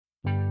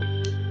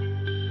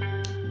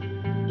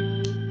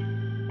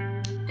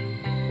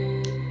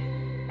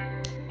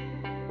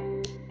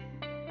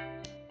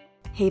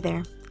Hey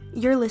there.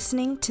 You're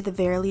listening to the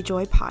Verily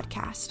Joy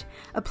podcast,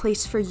 a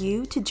place for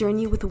you to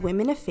journey with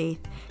women of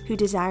faith who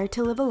desire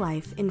to live a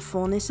life in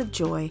fullness of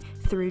joy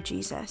through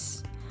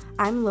Jesus.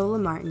 I'm Lola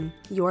Martin,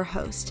 your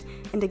host,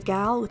 and a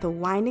gal with a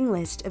winding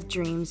list of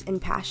dreams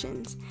and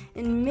passions,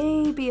 and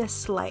maybe a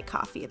slight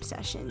coffee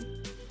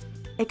obsession.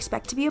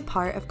 Expect to be a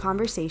part of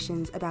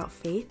conversations about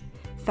faith,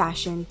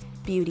 fashion,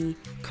 beauty,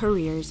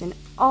 careers, and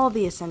all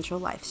the essential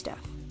life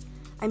stuff.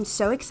 I'm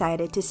so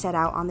excited to set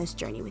out on this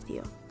journey with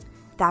you.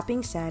 That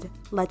being said,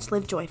 let's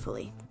live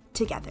joyfully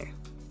together.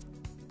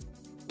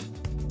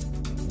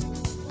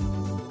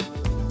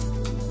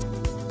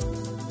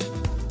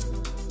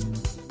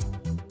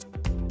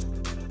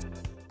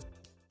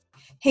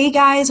 Hey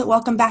guys,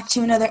 welcome back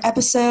to another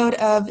episode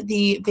of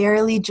the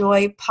Verily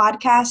Joy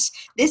podcast.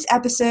 This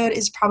episode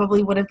is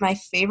probably one of my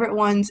favorite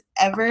ones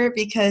ever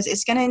because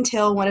it's going to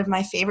entail one of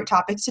my favorite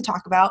topics to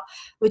talk about,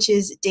 which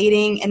is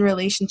dating and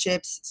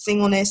relationships,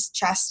 singleness,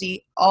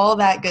 chastity, all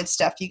that good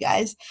stuff, you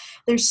guys.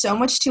 There's so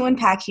much to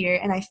unpack here,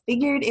 and I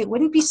figured it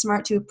wouldn't be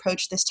smart to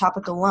approach this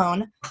topic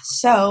alone,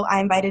 so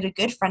I invited a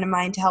good friend of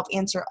mine to help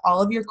answer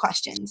all of your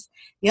questions.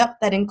 Yep,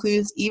 that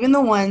includes even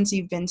the ones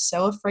you've been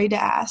so afraid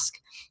to ask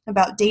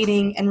about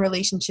dating and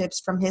relationships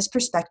from his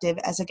perspective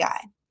as a guy.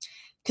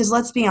 Because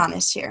let's be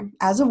honest here,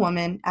 as a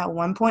woman, at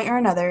one point or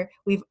another,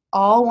 we've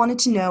all wanted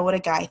to know what a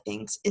guy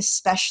thinks,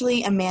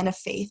 especially a man of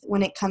faith,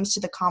 when it comes to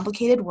the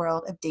complicated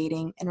world of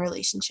dating and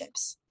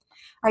relationships.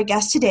 Our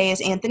guest today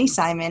is Anthony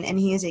Simon, and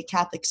he is a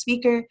Catholic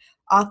speaker,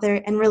 author,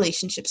 and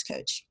relationships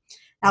coach.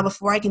 Now,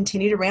 before I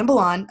continue to ramble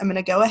on, I'm going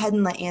to go ahead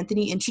and let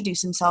Anthony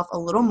introduce himself a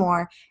little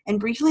more and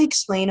briefly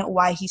explain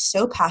why he's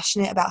so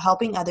passionate about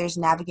helping others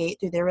navigate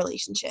through their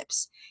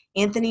relationships.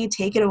 Anthony,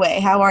 take it away.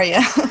 How are you?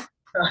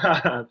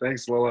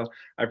 Thanks, Lola.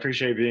 I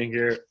appreciate being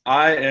here.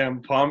 I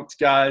am pumped,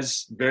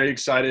 guys. Very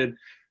excited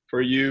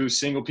for you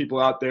single people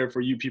out there, for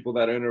you people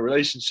that are in a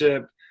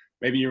relationship.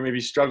 Maybe you're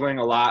struggling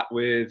a lot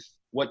with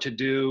what to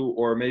do,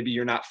 or maybe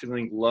you're not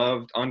feeling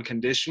loved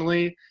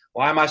unconditionally.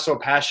 Why am I so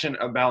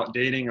passionate about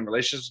dating and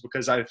relationships?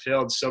 Because I've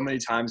failed so many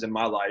times in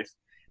my life.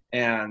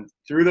 And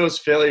through those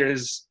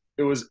failures,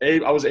 I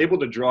was able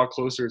to draw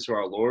closer to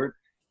our Lord.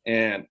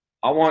 And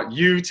I want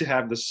you to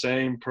have the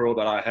same pearl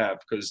that I have,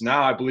 because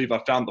now I believe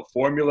I found the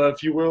formula,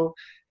 if you will.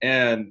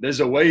 And there's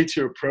a way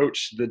to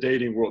approach the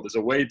dating world. There's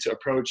a way to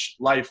approach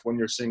life when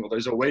you're single.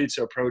 There's a way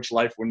to approach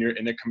life when you're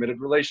in a committed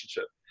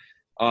relationship.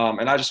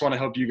 And I just want to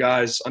help you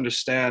guys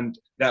understand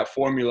that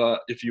formula,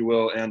 if you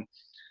will, and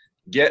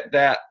get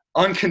that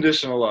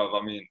unconditional love.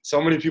 I mean,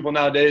 so many people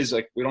nowadays,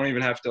 we don't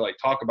even have to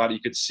talk about it.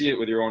 You could see it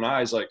with your own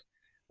eyes.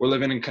 We're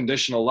living in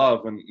conditional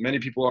love, and many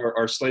people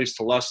are slaves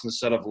to lust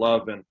instead of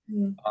love. And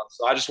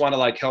so I just want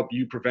to help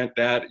you prevent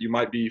that. You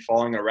might be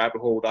falling a rabbit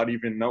hole without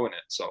even knowing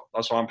it. So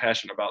that's why I'm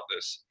passionate about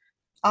this.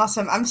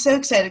 Awesome. I'm so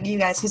excited, you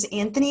guys, because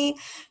Anthony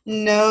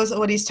knows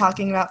what he's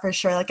talking about for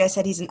sure. Like I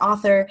said, he's an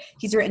author.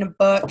 He's written a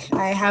book.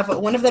 I have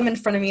one of them in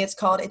front of me.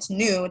 It's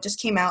new. It just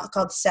came out. It's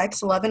called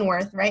Sex, Love, and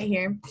Worth right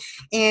here.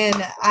 And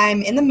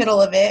I'm in the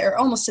middle of it, or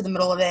almost to the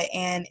middle of it,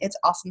 and it's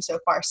awesome so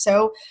far.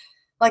 So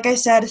like I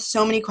said,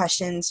 so many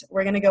questions.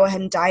 We're going to go ahead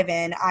and dive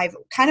in. I've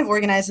kind of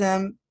organized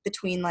them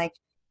between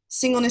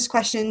singleness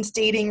questions,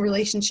 dating,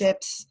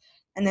 relationships,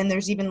 and then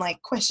there's even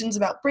questions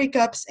about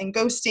breakups and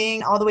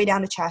ghosting, all the way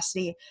down to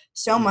chastity.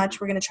 So much.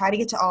 We're going to try to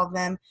get to all of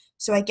them.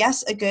 So I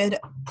guess a good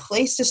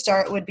place to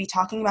start would be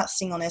talking about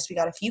singleness. We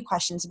got a few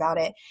questions about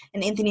it.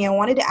 And Anthony, I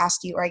wanted to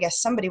ask you, or I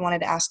guess somebody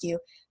wanted to ask you,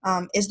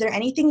 is there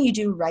anything you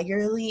do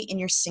regularly in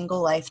your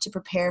single life to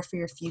prepare for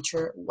your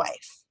future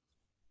wife?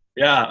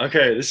 Yeah,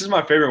 okay. This is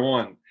my favorite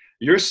one.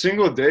 Your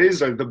single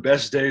days are the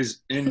best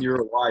days in your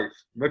life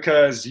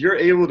because you're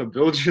able to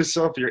build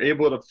yourself. You're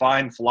able to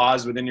find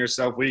flaws within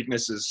yourself,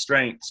 weaknesses,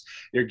 strengths,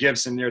 your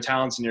gifts and your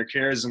talents and your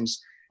charisms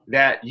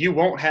that you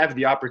won't have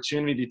the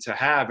opportunity to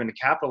have and to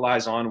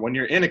capitalize on when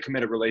you're in a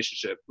committed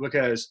relationship.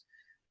 Because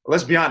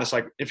let's be honest,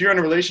 if you're in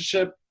a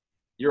relationship,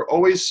 you're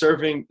always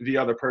serving the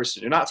other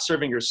person. You're not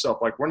serving yourself.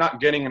 We're not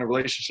getting in a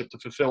relationship to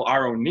fulfill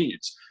our own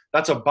needs.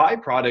 That's a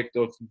byproduct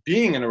of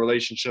being in a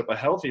relationship, a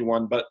healthy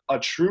one, but a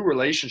true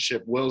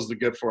relationship wills the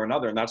good for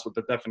another. And that's what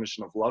the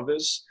definition of love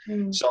is.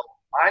 So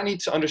I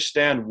need to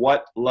understand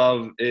what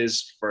love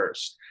is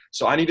first.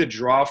 So I need to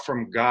draw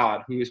from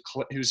God,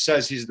 who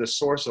says he's the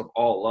source of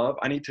all love.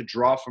 I need to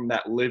draw from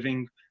that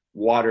living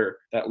water,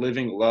 that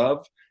living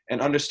love,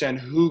 and understand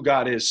who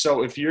God is.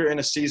 So if you're in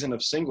a season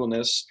of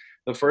singleness,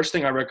 the first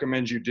thing I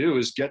recommend you do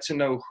is get to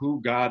know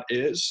who God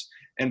is.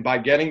 And by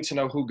getting to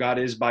know who God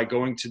is, by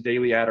going to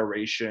daily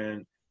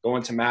adoration,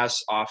 going to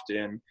mass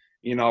often,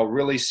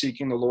 really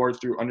seeking the Lord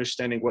through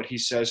understanding what he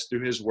says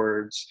through his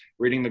words,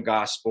 reading the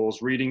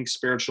gospels, reading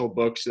spiritual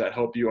books that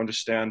help you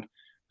understand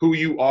who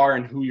you are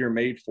and who you're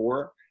made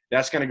for.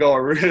 That's going to go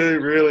a really,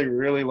 really,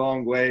 really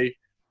long way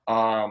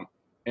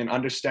in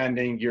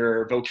understanding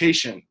your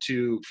vocation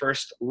to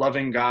first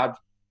loving God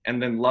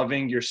and then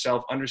loving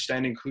yourself,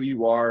 understanding who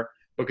you are,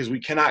 because we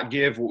cannot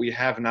give what we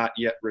have not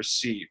yet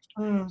received.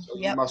 So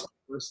you must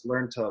first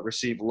learn to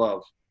receive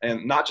love,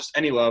 and not just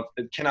any love.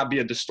 It cannot be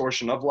a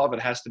distortion of love.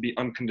 It has to be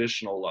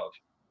unconditional love.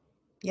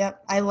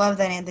 Yep. I love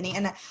that, Anthony.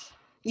 And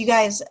you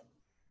guys,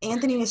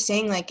 Anthony was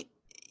saying like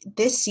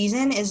this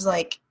season is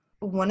like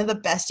one of the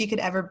best you could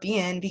ever be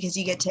in because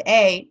you get to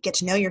A, get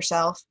to know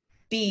yourself,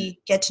 B,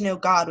 get to know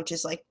God, which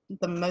is like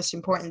the most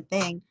important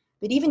thing.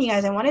 But even you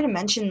guys, I wanted to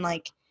mention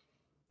like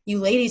you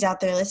ladies out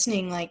there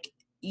listening, like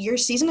your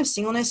season of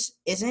singleness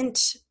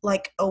isn't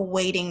like a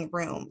waiting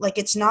room. Like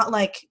it's not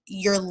like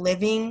you're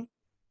living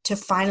to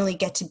finally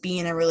get to be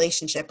in a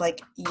relationship.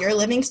 Like your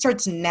living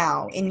starts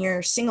now in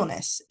your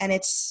singleness. And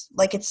it's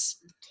like I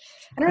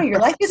don't know, your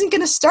life isn't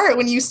going to start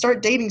when you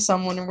start dating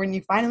someone or when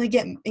you finally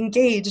get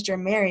engaged or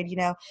married. You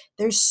know,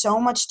 there's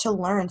so much to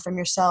learn from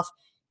yourself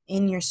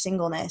in your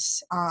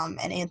singleness.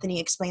 And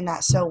Anthony explained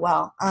that so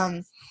well.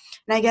 And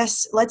I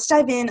guess let's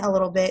dive in a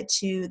little bit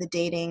to the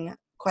dating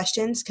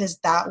questions because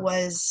that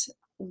was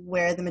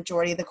where the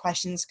majority of the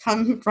questions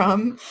come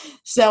from.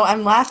 So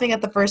I'm laughing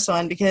at the first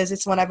one because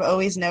it's one I've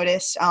always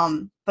noticed.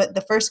 But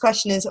the first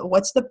question is,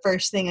 what's the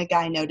first thing a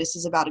guy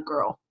notices about a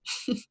girl?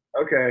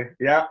 Okay,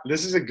 yeah,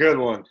 this is a good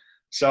one.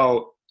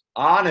 So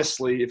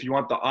honestly, if you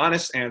want the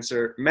honest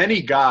answer, many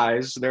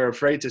guys, they're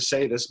afraid to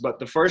say this, but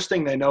the first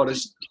thing they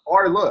notice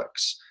are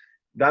looks.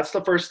 That's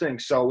the first thing.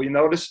 So we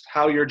noticed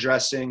how you're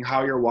dressing,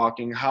 how you're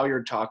walking, how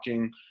you're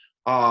talking.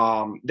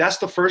 That's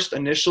the first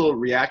initial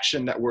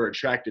reaction that we're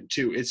attracted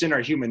to. It's in our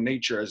human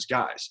nature as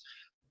guys.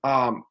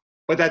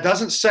 But that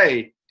doesn't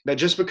say that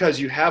just because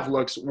you have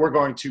looks, we're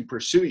going to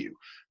pursue you.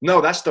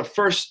 No, that's the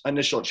first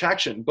initial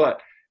attraction.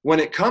 But when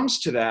it comes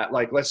to that,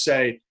 like let's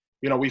say,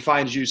 we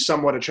find you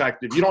somewhat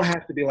attractive. You don't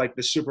have to be like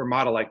the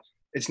supermodel. Like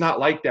it's not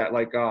like that.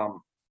 Like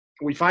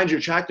we find you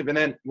attractive, and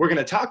then we're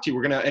gonna talk to you.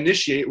 We're gonna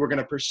initiate. We're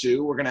gonna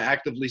pursue. We're gonna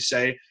actively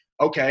say,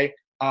 okay,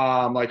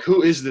 like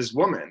who is this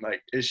woman?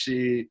 Like is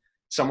she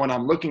someone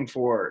I'm looking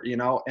for?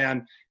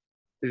 And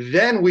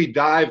then we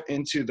dive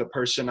into the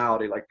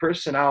personality. Like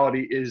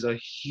personality is a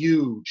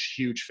huge,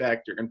 huge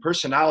factor, and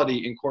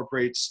personality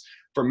incorporates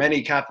for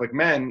many Catholic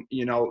men.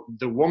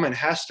 The woman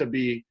has to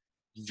be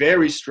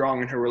very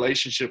strong in her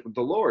relationship with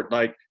the Lord.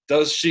 Like,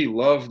 does she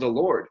love the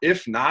Lord?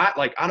 If not,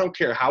 like, I don't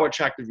care how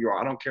attractive you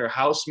are. I don't care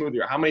how smooth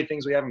you are, how many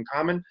things we have in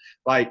common.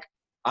 Like,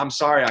 I'm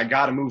sorry, I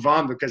got to move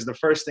on because the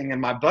first thing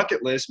in my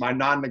bucket list, my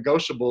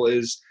non-negotiable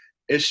is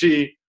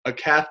she a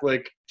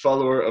Catholic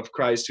follower of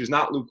Christ who's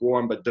not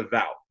lukewarm but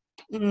devout?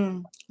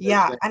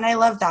 Yeah, and I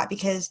love that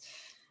because,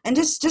 and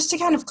just to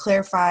kind of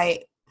clarify,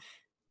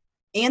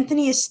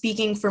 Anthony is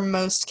speaking for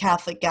most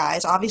Catholic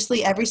guys.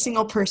 Obviously, every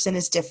single person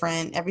is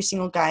different. Every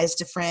single guy is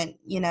different,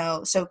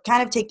 so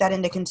kind of take that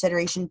into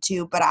consideration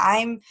too. But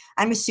I'm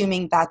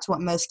assuming that's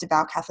what most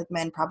devout Catholic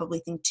men probably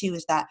think too,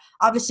 is that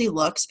obviously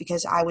looks,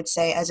 because I would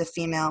say as a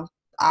female,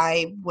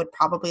 I would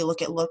probably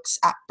look at looks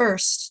at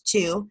first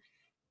too.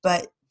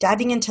 But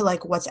diving into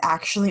like what's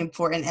actually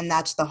important, and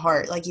that's the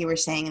heart, like you were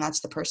saying, and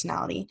that's the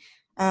personality.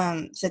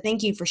 So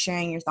thank you for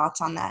sharing your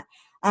thoughts on that.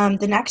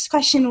 The next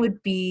question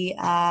would be,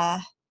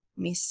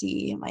 let me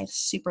see my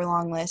super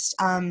long list.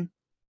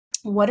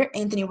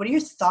 Anthony, what are your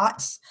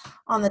thoughts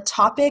on the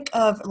topic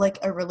of like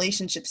a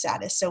relationship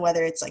status? So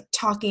whether it's like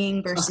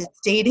talking versus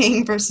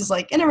dating versus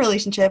like in a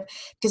relationship,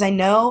 because I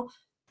know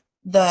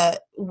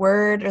the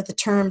word or the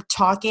term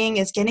talking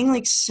is getting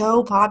like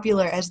so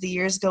popular as the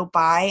years go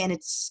by, and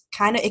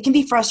it can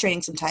be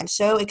frustrating sometimes.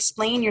 So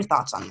explain your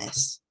thoughts on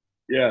this.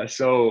 Yeah,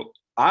 so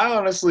I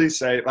honestly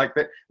say like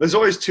there's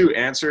always two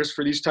answers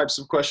for these types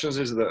of questions.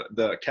 There's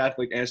the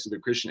Catholic answer, the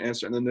Christian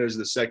answer, and then there's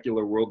the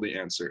secular worldly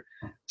answer.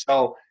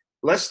 So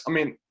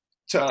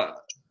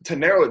to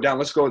narrow it down,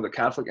 let's go with the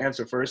Catholic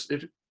answer first.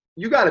 If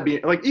you got to be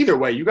like either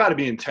way, you got to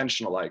be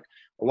intentional. Like,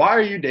 why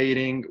are you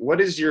dating? What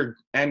is your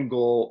end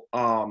goal?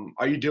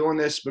 Are you doing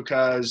this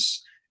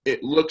because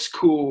it looks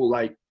cool?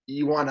 Like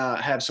you want to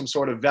have some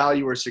sort of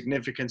value or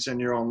significance in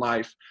your own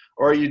life,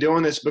 or are you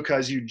doing this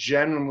because you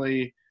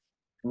genuinely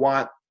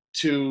want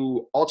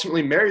to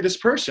ultimately marry this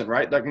person,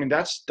 right? Like, I mean,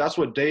 that's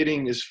what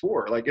dating is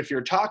for. Like, if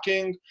you're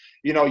talking,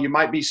 you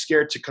might be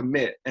scared to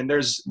commit. And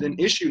there's an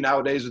issue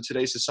nowadays with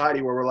today's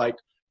society where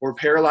we're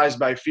paralyzed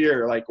by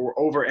fear. Like, we're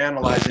over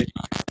analyzing.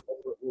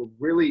 We're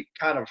really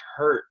kind of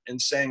hurt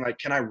and saying, like,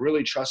 can I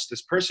really trust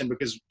this person?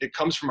 Because it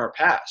comes from our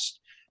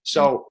past.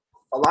 So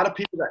a lot of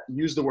people that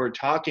use the word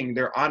talking,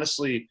 they're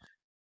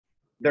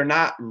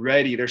not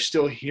ready. They're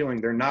still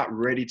healing. They're not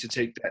ready to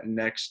take that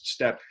next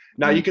step.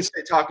 Now, you could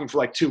say talking for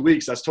like 2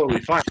 weeks. That's totally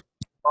fine.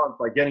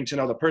 Like getting to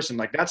know the person,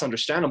 like that's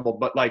understandable.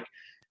 But like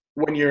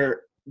when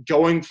you're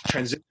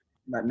transition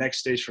that next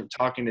stage from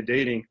talking to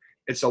dating,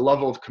 it's a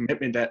level of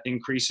commitment that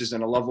increases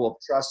and a level of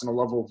trust and a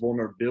level of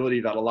vulnerability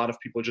that a lot of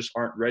people just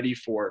aren't ready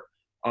for.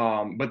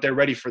 But they're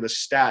ready for the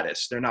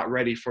status. They're not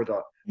ready for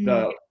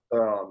the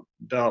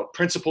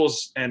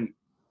principles and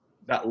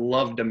that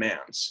love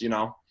demands,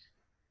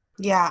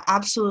 Yeah,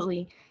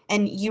 absolutely.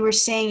 And you were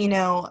saying,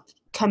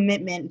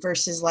 commitment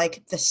versus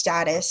like the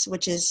status,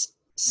 which is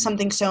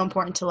something so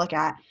important to look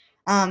at.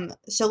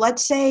 So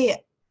let's say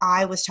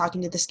I was talking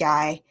to this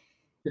guy,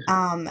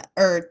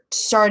 or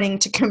starting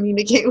to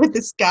communicate with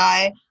this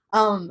guy.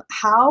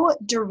 How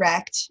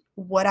direct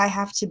would I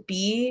have to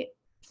be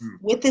Hmm.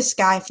 with this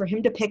guy for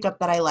him to pick up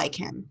that I like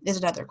him is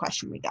another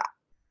question we got.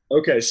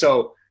 Okay,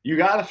 so you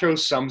got to throw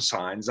some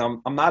signs.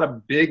 I'm not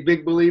a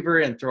big believer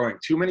in throwing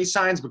too many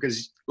signs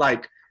because,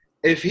 like,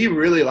 if he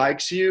really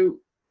likes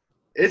you,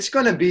 it's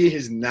going to be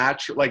his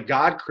natural. Like,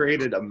 God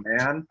created a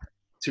man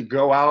to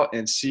go out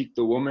and seek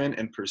the woman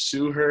and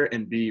pursue her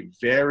and be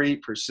very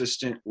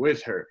persistent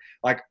with her.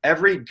 Like,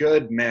 every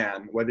good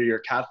man, whether you're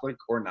Catholic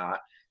or not,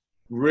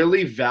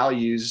 really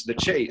values the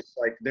chase.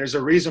 Like, there's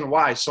a reason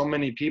why so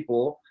many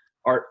people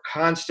are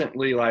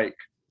constantly like,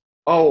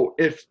 oh,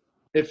 if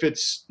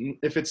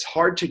it's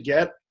hard to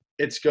get,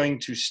 it's going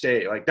to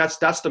stay. Like,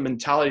 that's the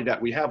mentality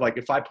that we have. Like,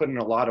 if I put in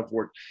a lot of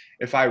work,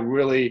 if I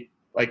really,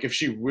 like, if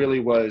she really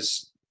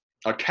was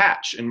a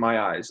catch in my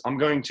eyes, I'm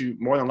going to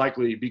more than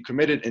likely be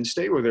committed and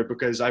stay with her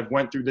because I've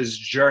went through this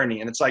journey.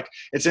 And it's like,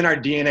 it's in our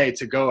DNA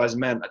to go, as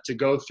men, to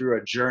go through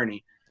a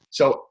journey.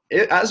 So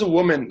as a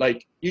woman,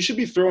 like, you should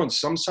be throwing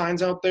some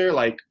signs out there.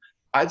 Like,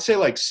 I'd say,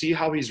 like, see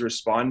how he's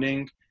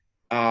responding.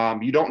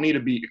 You don't need to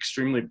be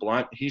extremely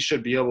blunt. He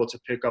should be able to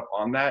pick up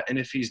on that. And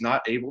if he's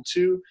not able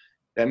to,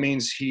 that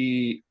means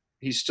he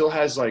still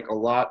has, like, a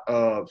lot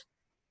of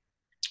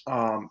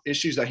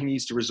issues that he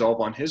needs to resolve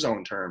on his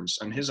own terms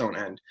and his own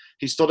end.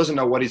 He still doesn't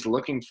know what he's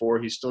looking for.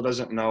 He still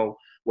doesn't know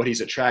what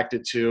he's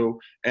attracted to.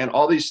 And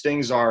all these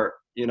things are,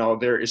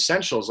 they're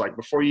essentials. Like,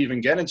 before you even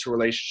get into a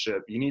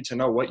relationship, you need to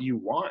know what you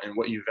want and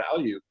what you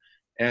value.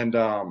 And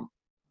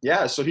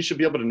yeah, so he should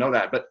be able to know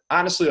that. But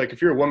honestly, like,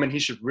 if you're a woman, he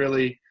should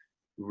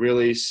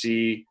really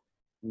see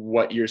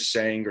what you're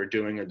saying or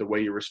doing or the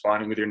way you're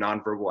responding with your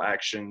nonverbal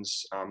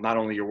actions, not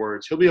only your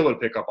words. He'll be able to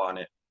pick up on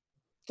it.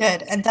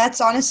 Good. And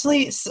that's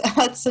honestly,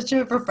 that's such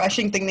a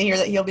refreshing thing to hear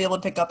that he'll be able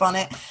to pick up on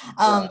it.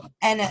 Yeah.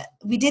 And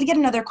we did get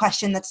another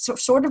question that's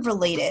sort of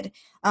related,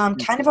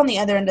 kind of on the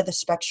other end of the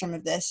spectrum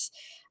of this.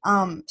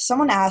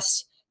 Someone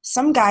asked,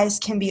 some guys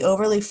can be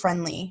overly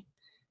friendly.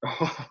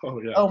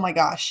 Oh, yeah. Oh my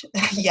gosh.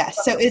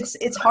 Yes. So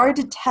it's hard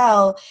to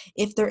tell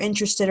if they're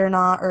interested or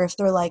not, or if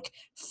they're like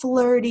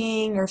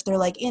flirting, or if they're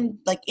like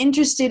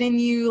interested in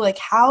you. Like,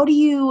 how do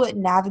you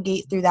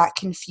navigate through that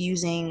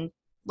confusing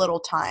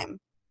little time?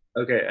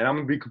 Okay, and I'm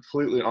gonna be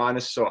completely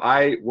honest. So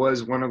I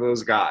was one of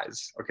those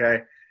guys.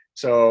 Okay,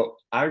 so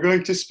I'm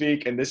going to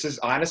speak, and this is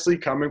honestly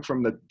coming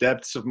from the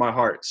depths of my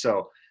heart.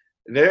 So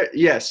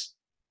yes,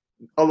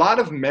 a lot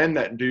of men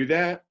that do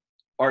that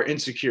are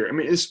insecure. I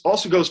mean, it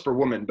also goes for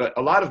women, but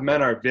a lot of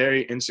men are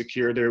very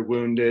insecure. They're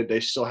wounded. They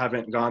still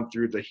haven't gone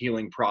through the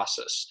healing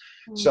process.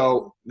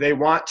 So they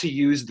want to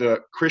use the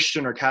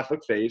Christian or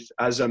Catholic faith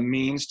as a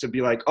means to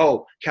be like,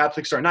 oh,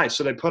 Catholics are nice.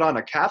 So they put on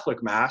a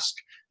Catholic mask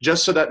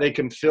just so that they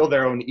can fill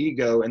their own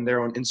ego and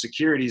their own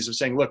insecurities of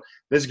saying, look,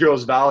 this girl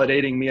is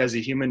validating me as a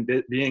human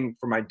being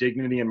for my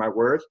dignity and my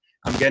worth.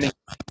 I'm getting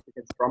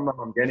from them.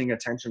 I'm getting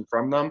attention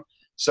from them.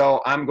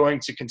 So I'm going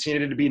to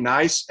continue to be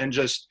nice and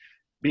just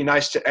be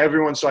nice to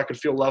everyone so I could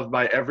feel loved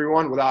by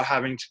everyone without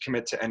having to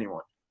commit to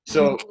anyone.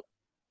 So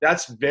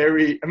that's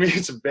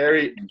it's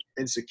very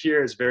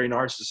insecure. It's very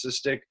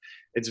narcissistic.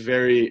 It's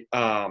very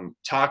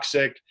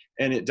toxic,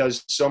 and it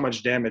does so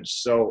much damage.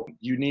 So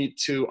you need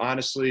to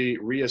honestly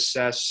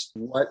reassess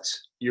what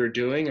you're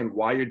doing and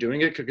why you're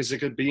doing it, because it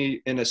could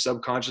be in a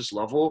subconscious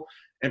level.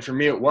 And for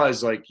me, it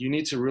was like, you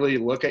need to really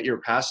look at your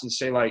past and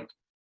say, like,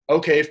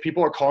 okay, if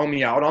people are calling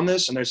me out on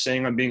this and they're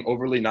saying I'm being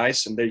overly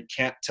nice and they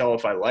can't tell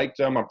if I like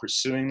them, I'm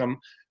pursuing them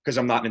because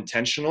I'm not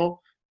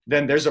intentional,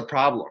 then there's a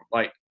problem.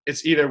 Like,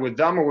 it's either with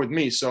them or with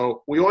me.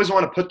 So we always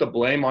want to put the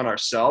blame on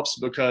ourselves,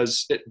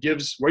 because it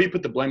gives, where you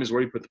put the blame is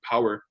where you put the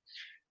power.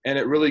 And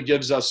it really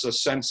gives us a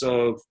sense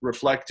of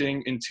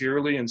reflecting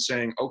interiorly and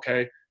saying,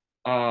 okay,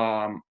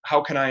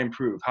 how can I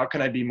improve? How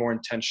can I be more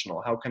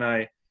intentional? How can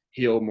I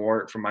heal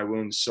more from my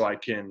wounds so I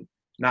can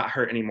not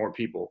hurt any more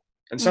people?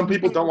 And some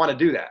people don't want to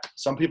do that.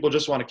 Some people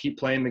just want to keep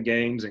playing the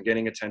games and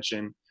getting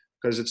attention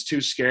because it's too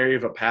scary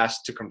of a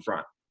past to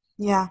confront.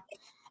 Yeah.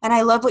 And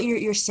I love what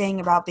you're saying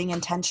about being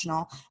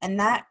intentional. And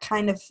that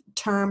kind of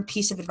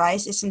piece of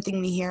advice is something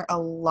we hear a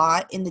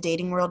lot in the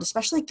dating world,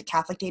 especially like the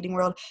Catholic dating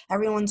world.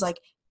 Everyone's like,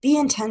 be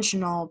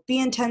intentional, be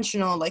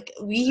intentional. Like,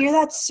 we hear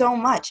that so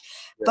much.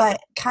 Yeah.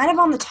 But kind of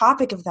on the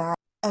topic of that,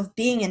 of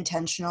being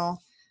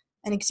intentional,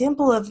 an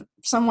example of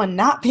someone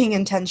not being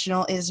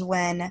intentional is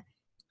when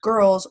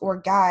girls or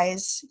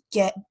guys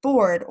get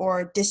bored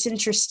or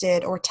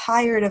disinterested or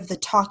tired of the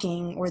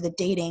talking or the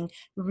dating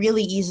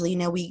really easily.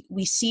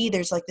 We see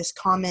there's like this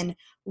common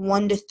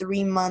 1 to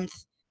 3 month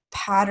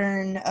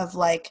pattern of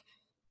like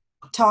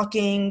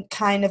talking,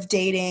 kind of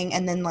dating,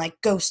 and then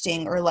like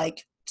ghosting or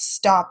like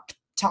stop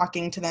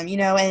talking to them,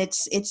 and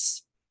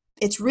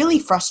it's really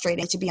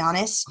frustrating, to be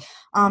honest.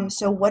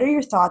 So what are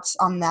your thoughts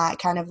on that?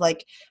 Kind of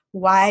like,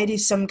 why do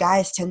some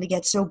guys tend to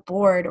get so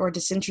bored or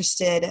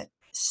disinterested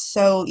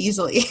so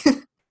easily?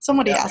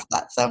 Somebody asked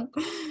that. So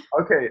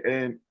okay,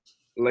 and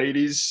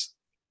ladies,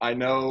 I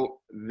know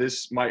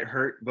this might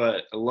hurt,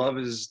 but love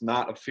is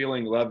not a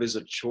feeling. Love is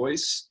a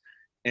choice.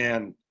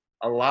 And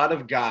a lot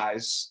of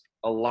guys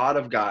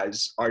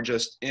are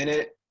just in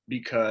it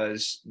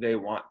because they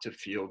want to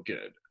feel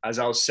good. As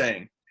I was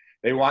saying,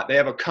 They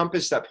have a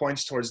compass that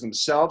points towards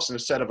themselves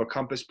instead of a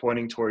compass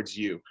pointing towards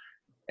you.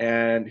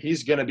 And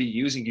he's going to be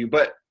using you.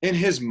 But in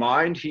his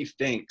mind, he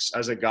thinks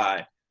as a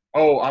guy,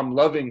 oh, I'm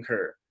loving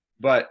her.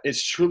 But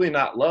it's truly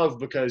not love,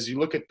 because you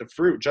look at the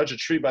fruit, judge a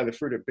tree by the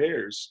fruit it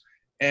bears.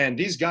 And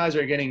these guys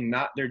are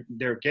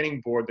they're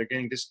getting bored. They're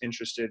getting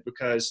disinterested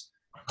because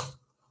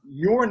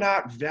you're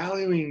not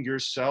valuing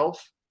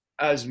yourself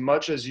as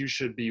much as you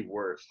should be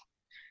worth.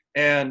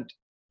 And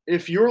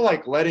if you're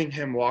like letting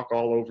him walk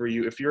all over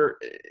you, if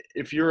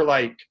you're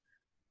like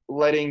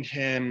letting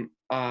him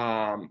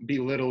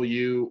belittle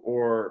you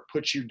or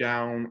put you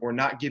down or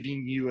not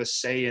giving you a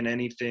say in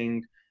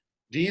anything,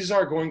 these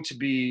are going to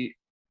be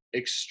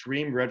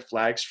extreme red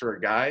flags for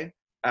a guy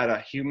at a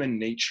human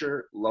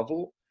nature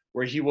level,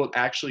 where he will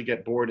actually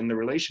get bored in the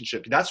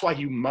relationship. That's why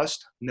you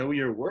must know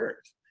your worth.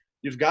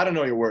 You've got to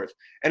know your worth.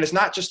 And it's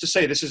not just to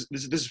say this is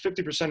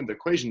 50% of the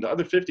equation. The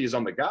other 50 is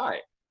on the guy.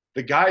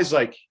 The guy's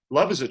like,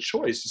 love is a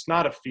choice. It's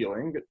not a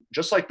feeling.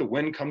 Just like the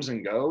wind comes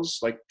and goes,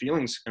 like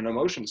feelings and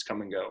emotions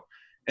come and go.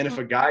 And if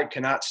a guy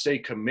cannot stay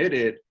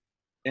committed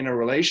in a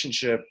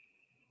relationship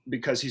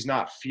because he's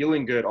not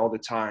feeling good all the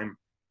time,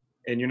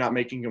 and you're not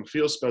making him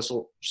feel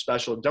special,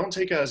 don't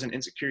take it as an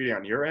insecurity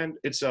on your end.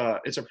 It's a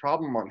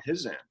problem on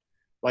his end.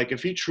 Like,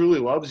 if he truly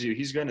loves you,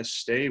 he's going to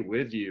stay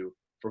with you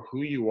for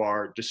who you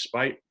are,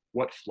 despite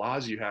what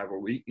flaws you have or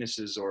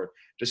weaknesses, or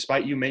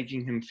despite you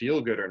making him feel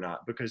good or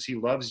not, because he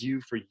loves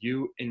you for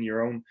you in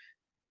your own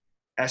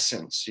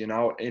essence,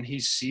 and he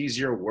sees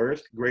your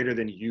worth greater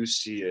than you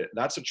see it.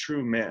 That's a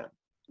true man.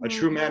 A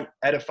true man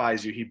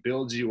edifies you. He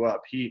builds you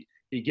up. He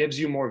gives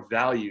you more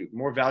value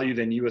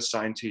than you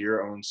assign to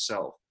your own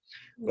self.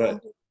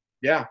 But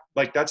yeah,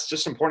 like, that's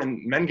just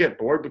important. Men get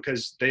bored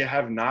because they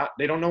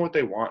don't know what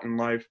they want in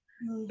life.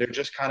 They're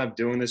just kind of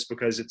doing this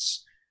because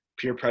it's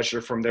peer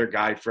pressure from their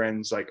guy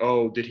friends. Like,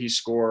 oh, did he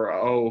score?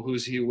 Oh,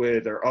 who's he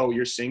with? Or, oh,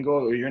 you're single,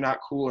 or you're not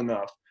cool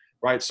enough.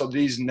 Right. So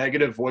these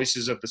negative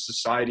voices of the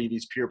society,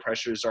 these peer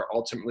pressures, are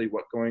ultimately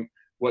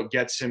what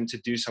gets him to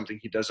do something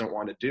he doesn't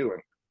want to do.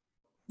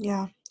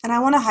 Yeah. And I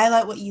want to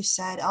highlight what you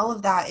said. All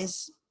of that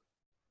is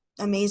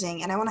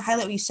amazing. And I want to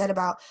highlight what you said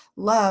about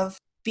love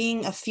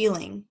being a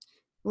feeling.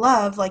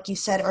 Love, like you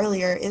said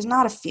earlier, is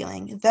not a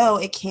feeling, though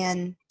it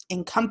can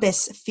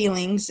encompass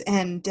feelings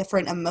and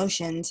different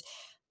emotions.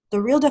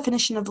 The real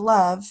definition of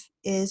love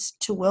is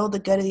to will the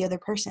good of the other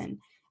person.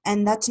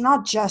 And that's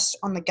not just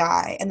on the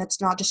guy, and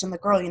that's not just on the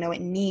girl.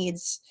 It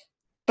needs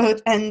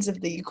both ends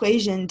of the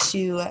equation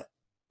to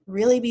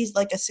really be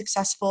like a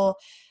successful,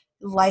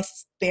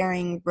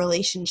 life-bearing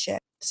relationship.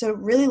 So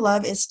really,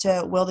 love is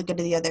to will the good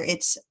of the other.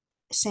 It's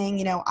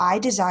saying, I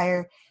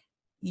desire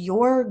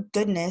your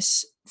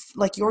goodness,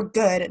 like your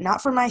good,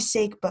 not for my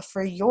sake, but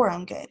for your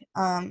own good.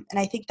 And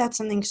I think that's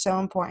something so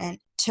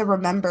important to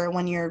remember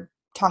when you're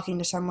talking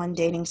to someone,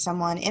 dating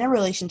someone, in a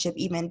relationship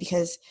even,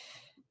 because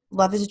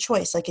love is a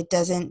choice. Like, it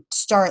doesn't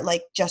start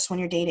like just when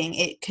you're dating.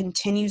 It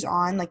continues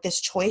on. Like,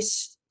 this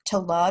choice to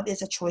love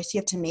is a choice you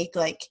have to make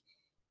like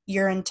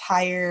your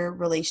entire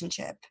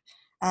relationship.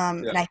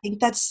 And I think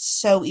that's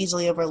so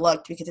easily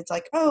overlooked because it's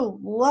like, oh,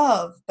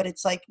 love. But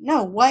it's like,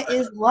 no, what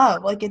is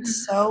love? Like,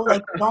 it's so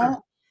like,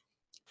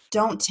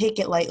 don't take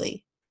it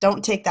lightly.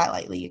 Don't take that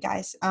lightly, you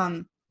guys.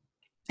 And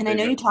I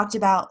know you talked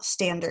about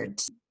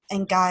standards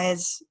and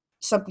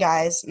some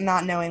guys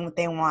not knowing what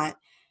they want,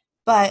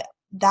 but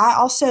that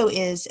also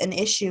is an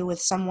issue with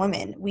some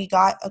women. We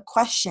got a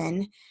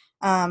question.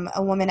 A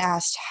woman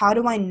asked, how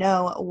do I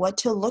know what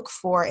to look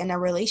for in a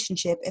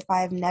relationship if I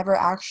have never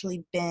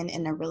actually been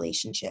in a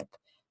relationship?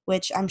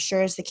 Which I'm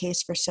sure is the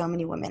case for so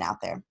many women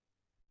out there.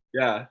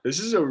 Yeah, this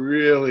is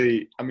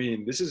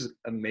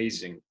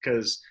amazing,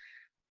 because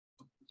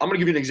I'm going to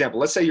give you an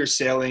example. Let's say you're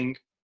sailing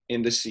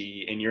in the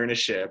sea and you're in a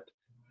ship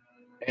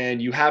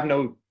and you have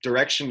no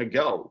direction to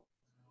go.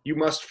 You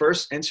must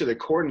first enter the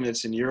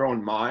coordinates in your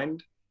own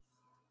mind,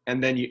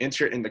 and then you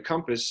enter it in the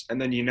compass, and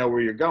then you know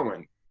where you're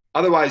going.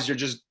 Otherwise, you're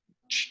just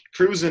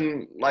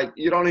cruising like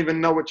you don't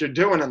even know what you're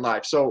doing in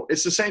life. So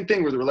it's the same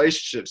thing with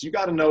relationships. You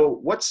got to know,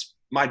 what's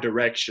my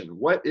direction?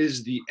 What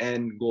is the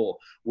end goal?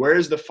 Where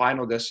is the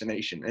final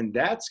destination? And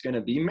that's going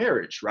to be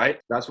marriage, right?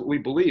 That's what we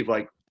believe.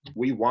 Like,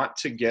 we want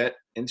to get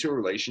into a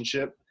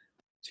relationship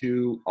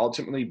to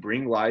ultimately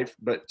bring life,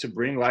 but to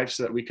bring life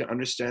so that we can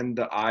understand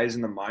the eyes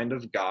and the mind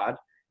of God,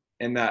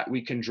 and that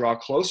we can draw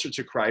closer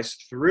to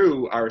Christ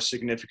through our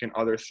significant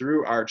other,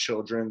 through our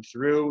children,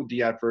 through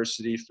the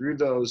adversity, through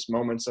those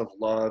moments of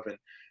love and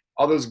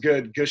all those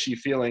good, gushy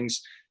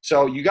feelings.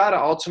 So you got to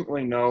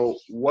ultimately know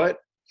what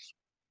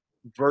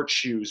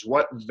virtues,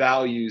 what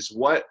values,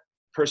 what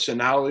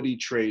personality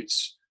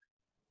traits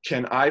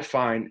can I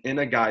find in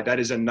a guy that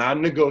is a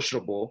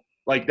non-negotiable.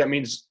 Like, that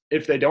means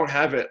if they don't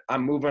have it,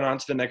 I'm moving on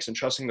to the next and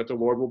trusting that the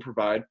Lord will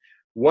provide.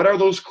 What are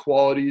those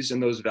qualities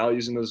and those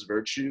values and those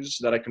virtues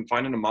that I can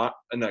find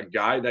in a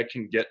guy that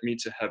can get me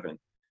to heaven?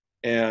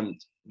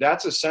 And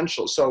that's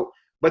essential. So,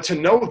 but to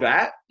know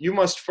that, you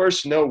must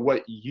first know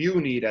what you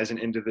need as an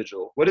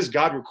individual. What is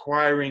God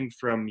requiring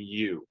from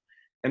you?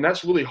 And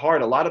that's really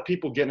hard. A lot of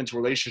people get into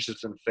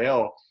relationships and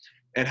fail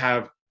and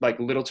have like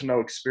little to no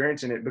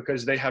experience in it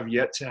because they have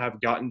yet to have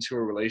gotten to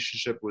a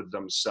relationship with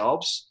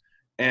themselves.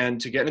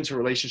 And to get into a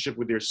relationship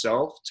with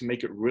yourself, to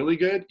make it really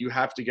good, you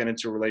have to get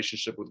into a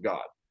relationship with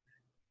God.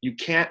 You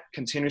can't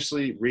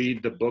continuously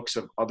read the books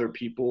of other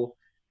people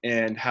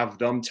and have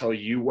them tell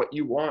you what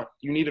you want.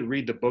 You need to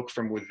read the book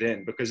from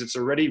within because it's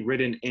already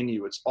written in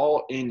you. It's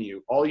all in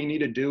you. All you need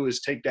to do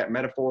is take that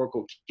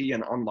metaphorical key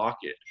and unlock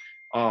it.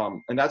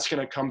 And that's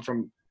going to come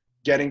from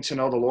getting to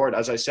know the Lord,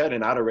 as I said,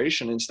 in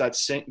adoration. It's that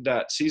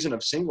season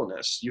of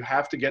singleness. You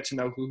have to get to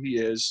know who he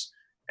is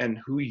and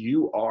who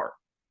you are.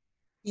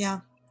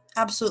 Yeah,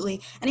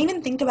 absolutely. And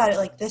even think about it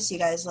like this, you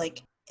guys,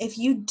 like if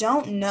you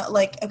don't know,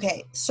 like,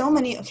 okay,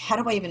 how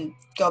do I even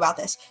go about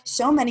this?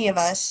 So many of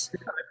us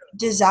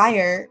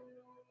desire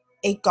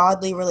a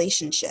godly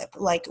relationship.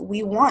 Like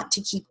we want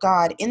to keep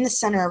God in the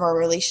center of our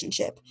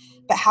relationship.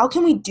 But how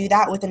can we do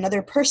that with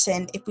another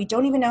person if we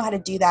don't even know how to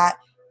do that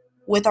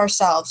with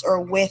ourselves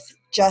or with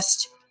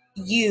just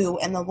you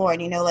and the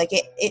Lord? You know, like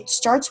it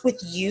starts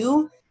with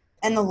you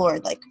and the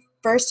Lord, like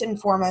first and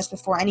foremost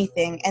before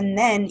anything. And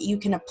then you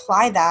can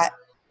apply that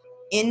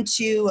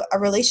into a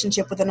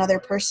relationship with another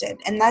person.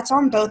 And that's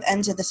on both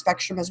ends of the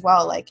spectrum as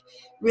well. Like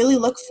really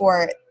look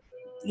for,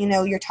 you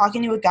know, you're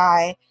talking to a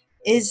guy,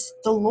 is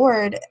the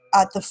Lord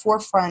at the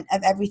forefront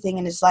of everything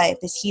in his life?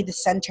 Is he the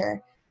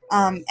center?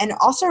 And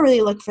also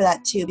really look for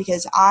that too,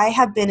 because I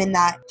have been in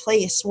that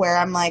place where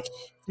I'm like,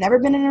 never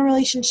been in a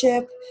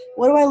relationship.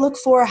 What do I look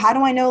for? How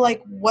do I know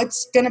like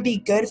what's going to be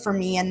good for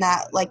me? And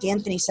that, like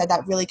Anthony said,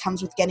 that really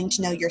comes with getting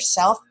to know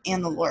yourself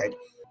and the Lord.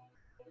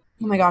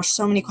 Oh my gosh,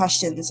 so many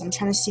questions. I'm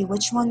trying to see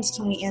which ones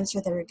can we answer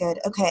that are good.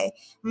 Okay,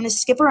 I'm going to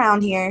skip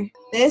around here.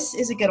 This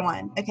is a good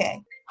one. Okay.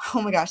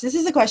 Oh my gosh, this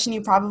is a question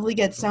you probably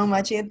get so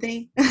much,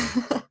 Anthony.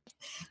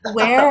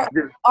 Where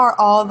are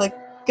all the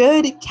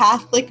good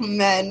Catholic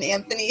men,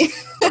 Anthony?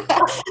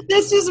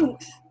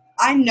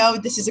 I know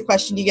this is a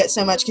question you get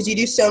so much because you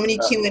do so many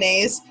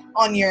Q&As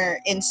on your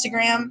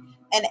Instagram,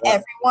 and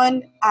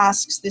everyone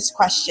asks this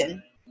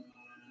question.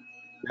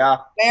 Yeah.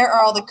 Where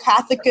are all the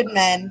Catholic good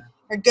men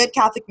or good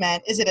Catholic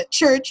men? Is it at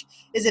church?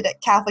 Is it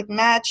at Catholic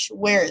match?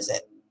 Where is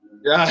it?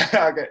 Yeah.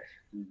 Okay.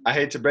 I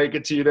hate to break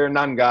it to you, there are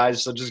none,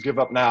 guys. So just give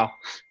up now.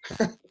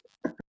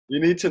 You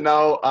need to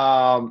know.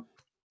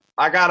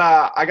 I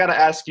gotta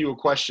ask you a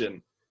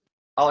question.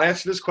 I'll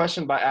answer this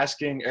question by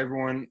asking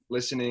everyone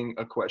listening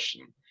a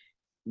question.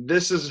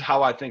 This is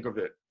how I think of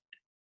it.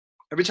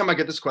 Every time I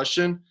get this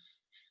question,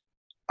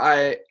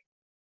 I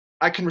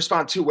can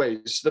respond two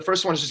ways. The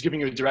first one is just giving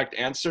you a direct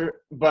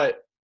answer,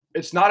 but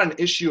it's not an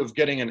issue of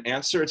getting an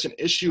answer. It's an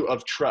issue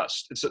of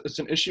trust. It's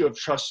an issue of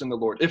trust in the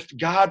Lord. If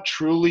God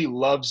truly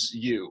loves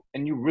you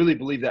and you really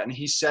believe that, and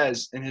he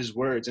says in his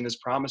words and his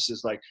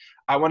promises, like,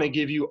 I want to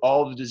give you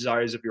all the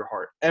desires of your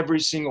heart,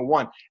 every single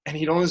one. And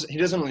he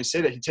doesn't only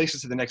say that, he takes it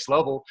to the next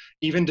level,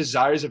 even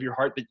desires of your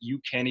heart that you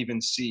can't even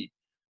see.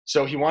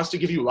 So he wants to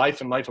give you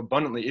life and life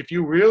abundantly. If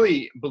you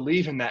really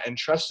believe in that and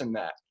trust in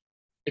that,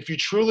 if you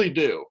truly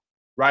do,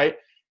 right?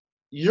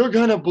 You're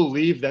going to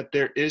believe that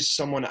there is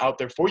someone out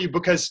there for you,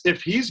 because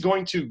if he's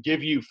going to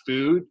give you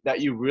food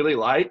that you really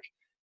like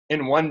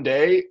in one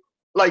day,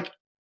 like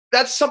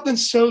that's something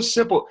so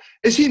simple.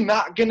 Is he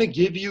not going to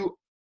give you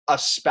a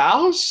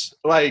spouse?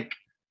 Like,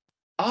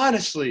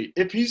 honestly,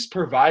 if he's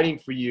providing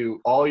for you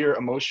all your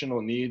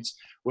emotional needs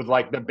with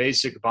like the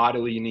basic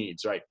bodily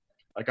needs, right?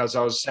 Like as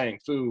I was saying,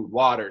 food,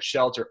 water,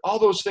 shelter, all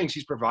those things,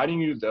 he's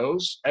providing you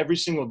those every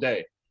single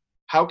day.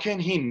 How can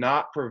he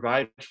not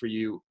provide for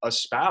you a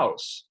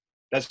spouse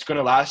that's going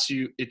to last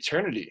you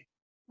eternity?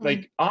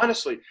 Like,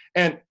 honestly.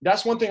 And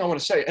that's one thing I want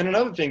to say. And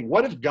another thing,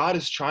 what if God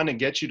is trying to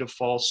get you to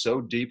fall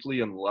so deeply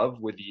in love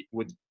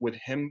with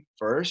him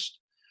first?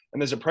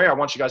 And there's a prayer I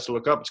want you guys to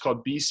look up. It's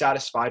called Be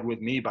Satisfied with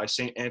Me by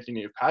St.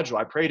 Anthony of Padua.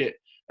 I prayed it,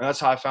 and that's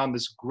how I found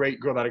this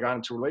great girl that I got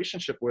into a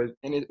relationship with.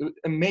 And it was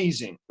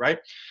amazing, right?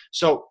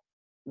 So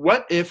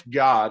what if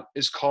God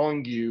is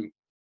calling you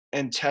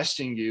and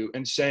testing you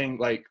and saying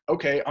like,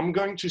 okay, I'm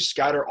going to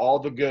scatter all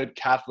the good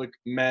Catholic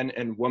men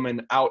and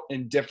women out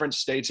in different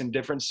states and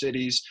different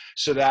cities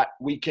so that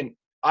we can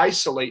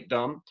isolate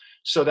them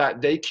so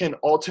that they can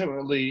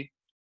ultimately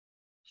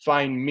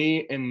find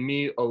me and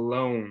me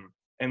alone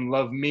and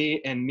love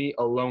me and me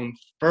alone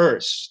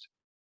first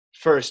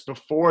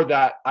before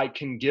that I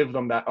can give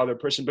them that other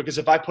person. Because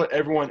if I put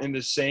everyone in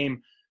the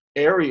same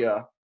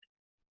area,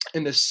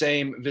 in the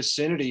same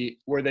vicinity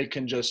where they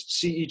can just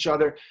see each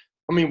other,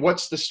 I mean,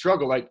 what's the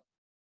struggle? Like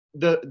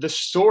the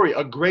story,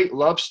 a great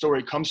love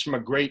story comes from a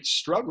great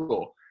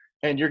struggle.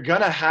 And you're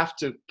going to have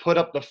to put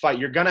up the fight.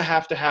 You're going to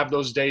have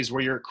those days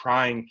where you're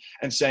crying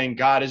and saying,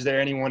 God, is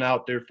there anyone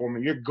out there for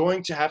me? You're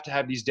going to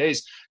have these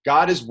days.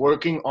 God is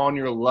working on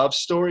your love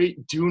story.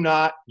 Do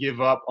not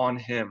give up on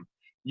him.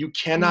 You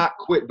cannot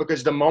quit,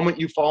 because the moment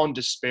you fall in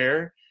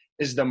despair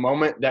is the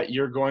moment that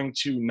you're going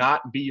to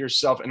not be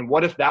yourself. And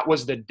what if that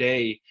was the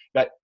day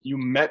that you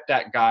met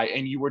that guy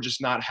and you were just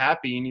not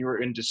happy and you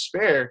were in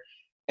despair?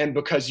 And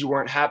because you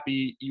weren't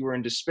happy, you were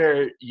in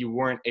despair, you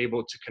weren't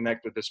able to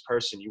connect with this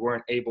person. You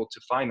weren't able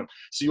to find them.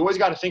 So you always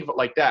got to think of it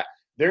like that.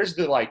 That's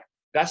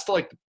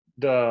the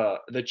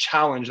the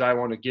challenge that I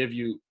want to give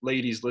you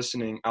ladies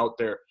listening out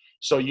there.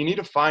 So you need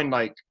to find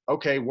like,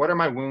 okay, what are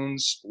my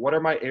wounds? What are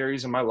my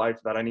areas in my life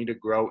that I need to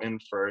grow in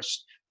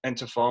first and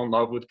to fall in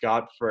love with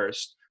God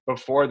first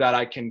before that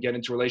I can get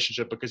into a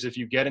relationship? Because if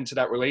you get into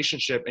that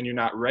relationship and you're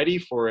not ready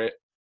for it,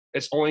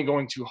 it's only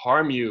going to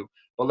harm you.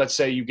 But let's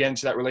say you get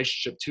into that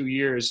relationship 2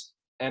 years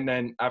and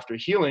then after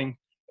healing,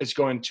 it's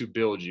going to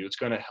build you. It's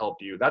going to help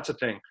you. That's a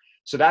thing.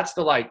 So that's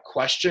the like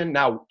question.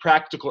 Now,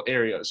 practical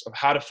areas of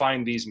how to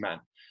find these men.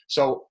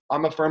 So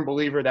I'm a firm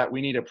believer that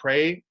we need to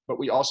pray, but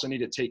we also need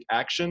to take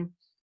action.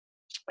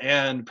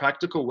 And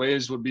practical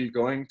ways would be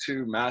going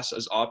to mass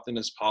as often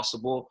as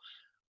possible,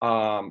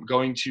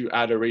 going to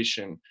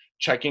adoration,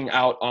 checking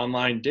out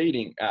online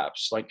dating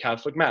apps like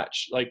Catholic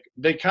Match. Like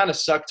they kind of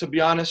suck, to be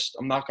honest.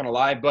 I'm not going to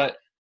lie, but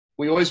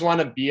we always want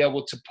to be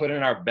able to put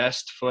in our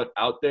best foot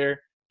out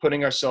there,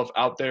 putting ourselves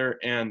out there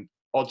and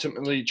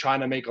ultimately trying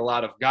to make a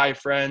lot of guy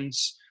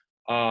friends.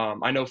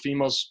 I know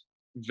females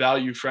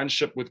value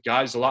friendship with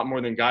guys a lot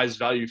more than guys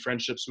value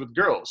friendships with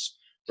girls,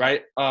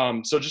 right?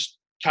 So just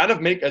kind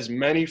of make as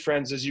many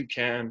friends as you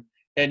can.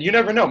 And you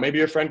never know, maybe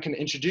your friend can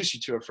introduce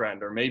you to a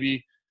friend, or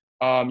maybe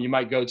you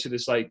might go to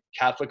this like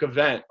Catholic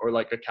event or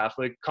like a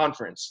Catholic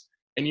conference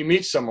and you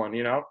meet someone,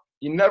 you know.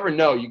 You never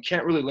know. You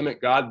can't really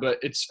limit God, but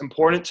it's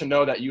important to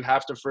know that you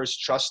have to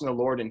first trust in the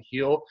Lord and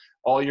heal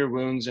all your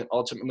wounds and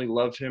ultimately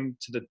love him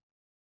to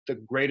the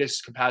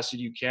greatest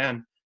capacity you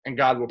can. And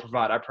God will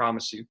provide, I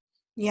promise you.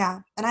 Yeah,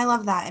 and I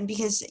love that. And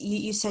because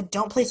you said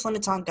don't place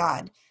limits on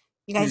God.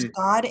 You guys, Mm.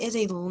 God is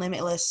a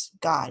limitless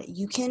God.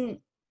 You can,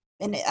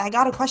 and I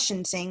got a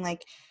question saying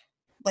like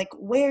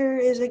where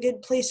is a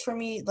good place for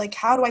me? Like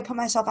how do I put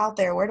myself out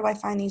there? Where do I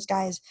find these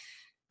guys?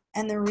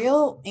 And the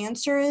real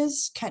answer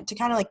is to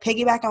kind of like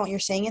piggyback on what you're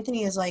saying,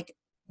 Anthony, is like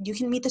you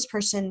can meet this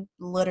person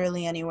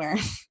literally anywhere.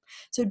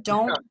 So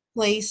don't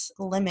place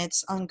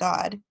limits on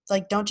God.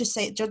 Like don't just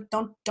say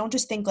don't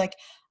just think like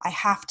I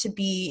have to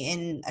be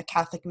in a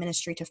Catholic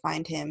ministry to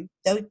find him.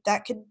 Though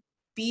that could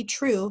be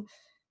true,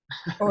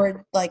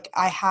 or like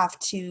I have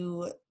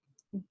to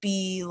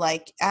be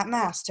like at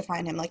mass to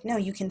find him. Like no,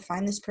 you can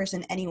find this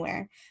person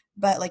anywhere.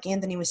 But like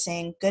Anthony was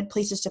saying, good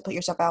places to put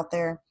yourself out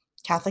there: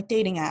 Catholic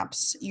dating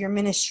apps, your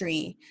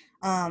ministry,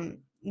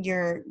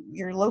 your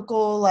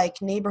local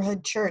like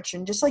neighborhood church,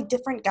 and just like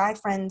different guy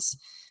friends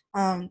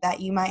that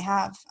you might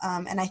have.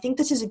 And I think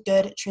this is a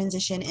good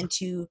transition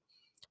into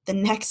the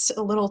next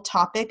little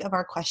topic of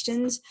our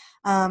questions.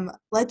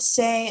 Let's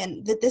say,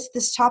 and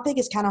this topic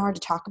is kind of hard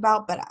to talk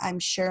about, but I'm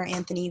sure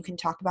Anthony, you can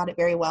talk about it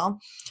very well.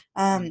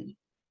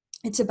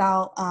 It's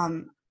about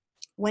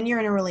when you're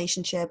in a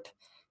relationship,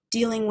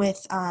 dealing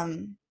with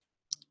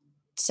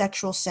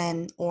sexual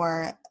sin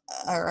or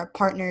a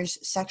partner's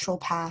sexual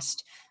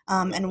past.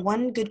 And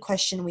one good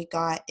question we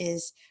got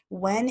is,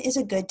 when is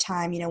a good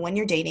time, when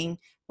you're dating,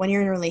 when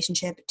you're in a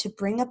relationship, to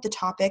bring up the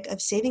topic of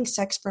saving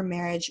sex for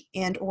marriage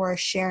and or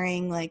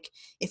sharing, like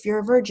if you're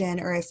a virgin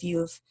or if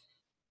you've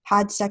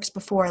had sex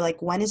before,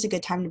 like when is a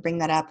good time to bring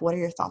that up? What are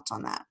your thoughts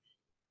on that?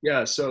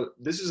 Yeah, so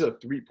this is a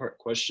 3-part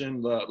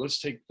question. Let's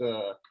take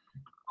the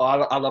oh,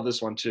 I love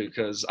this one too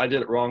because I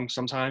did it wrong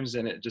sometimes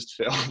and it just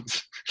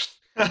failed.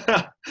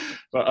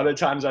 But other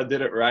times I did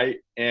it right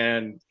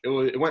and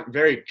it went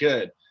very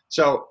good.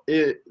 So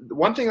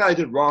one thing that I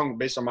did wrong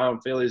based on my own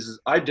failures is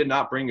I did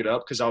not bring it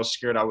up because I was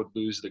scared I would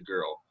lose the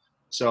girl.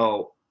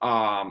 So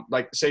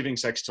like saving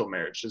sex till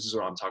marriage, this is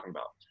what I'm talking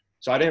about.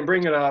 So I didn't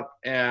bring it up,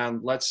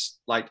 and let's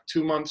like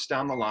 2 months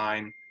down the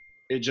line,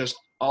 it just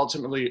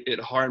ultimately it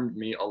harmed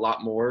me a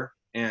lot more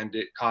and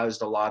it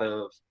caused a lot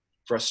of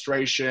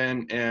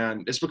frustration.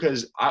 And it's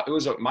because it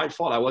was my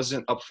fault. I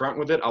wasn't upfront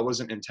with it. I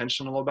wasn't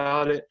intentional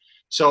about it.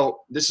 So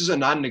this is a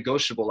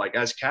non-negotiable. Like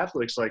as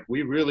Catholics, like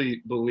we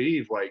really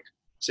believe like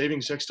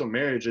saving sex till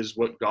marriage is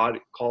what God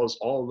calls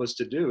all of us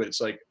to do. It's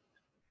like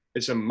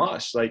it's a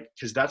must, like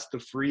because that's the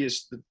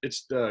freest.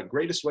 It's the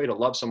greatest way to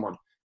love someone.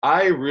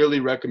 I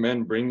really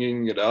recommend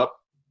bringing it up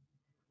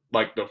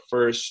like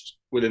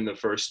within the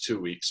first 2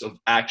 weeks of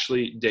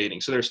actually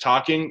dating. So there's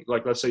talking,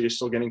 like let's say you're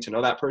still getting to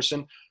know that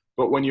person,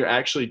 but when you're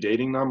actually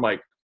dating them,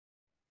 like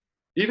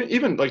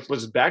even like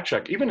let's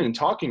backtrack, even in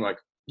talking, like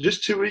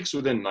just 2 weeks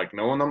within like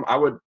knowing them, I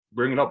would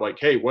bring it up like,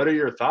 hey, what are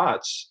your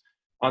thoughts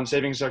on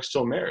saving sex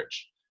till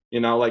marriage?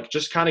 Like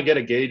just kind of get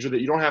a gauge with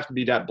it. You don't have to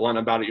be that blunt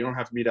about it. You don't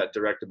have to be that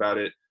direct about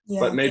it.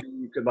 But Yeah. maybe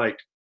you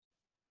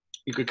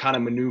could kind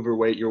of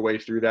maneuver your way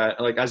through that.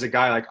 Like as a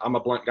guy, like I'm a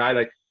blunt guy,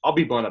 like I'll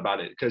be blunt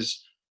about it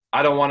because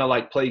I don't want to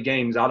like play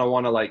games. I don't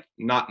want to like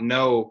not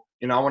know,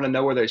 I want to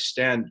know where they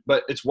stand.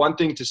 But it's one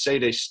thing to say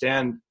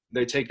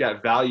they take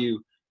that value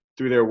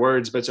through their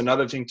words, but it's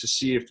another thing to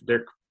see if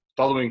they're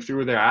following through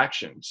with their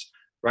actions,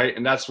 right?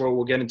 And that's where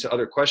we'll get into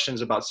other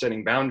questions about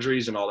setting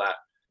boundaries and all that.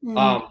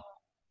 Mm.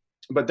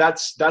 But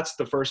that's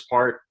the first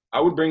part.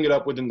 I would bring it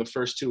up within the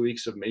first 2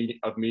 weeks of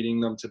meeting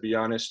them, to be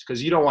honest,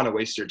 because you don't want to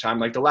waste your time.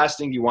 Like the last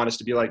thing you want is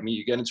to be like me.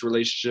 You get into a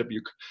relationship,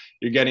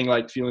 you're getting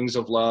like feelings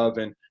of love,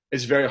 and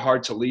it's very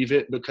hard to leave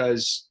it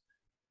because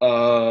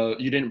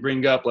you didn't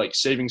bring up like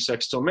saving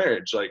sex till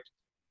marriage. Like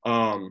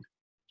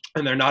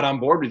and they're not on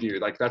board with you,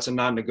 like that's a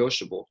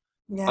non-negotiable.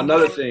 Yeah.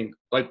 Another thing,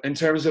 like in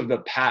terms of the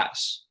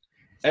past,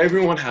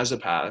 everyone has a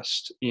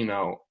past.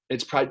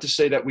 It's pride to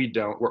say that we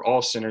don't. We're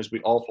all sinners. We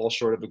all fall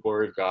short of the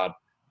glory of God.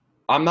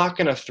 I'm not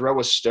going to throw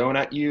a stone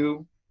at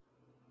you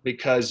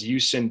because you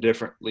sin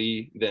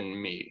differently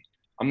than me.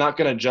 I'm not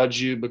going to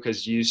judge you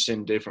because you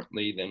sin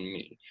differently than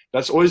me.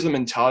 That's always the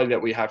mentality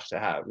that we have to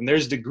have. And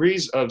there's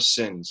degrees of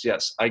sins.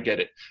 Yes, I get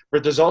it.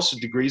 But there's also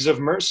degrees of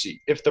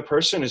mercy. If the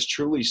person is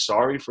truly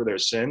sorry for their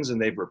sins and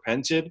they've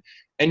repented,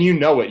 and you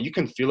know it, you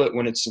can feel it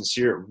when it's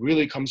sincere, it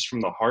really comes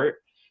from the heart,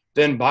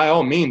 then by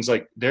all means,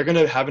 like, they're going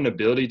to have an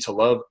ability to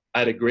love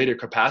at a greater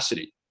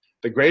capacity.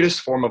 The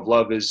greatest form of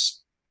love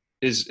is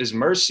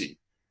mercy.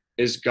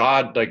 Is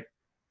God, like,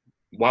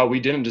 while we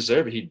didn't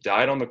deserve it, he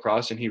died on the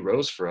cross and he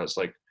rose for us.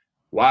 Like,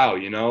 wow,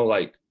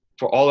 like,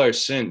 for all our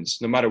sins,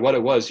 no matter what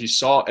it was, he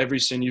saw every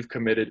sin you've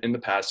committed in the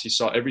past. He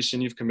saw every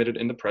sin you've committed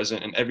in the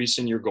present and every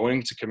sin you're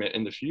going to commit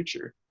in the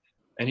future.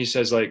 And he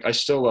says, like, I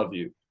still love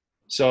you.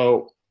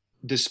 So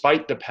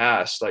despite the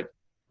past, like,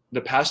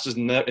 the past it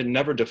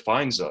never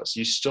defines us.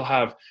 You still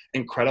have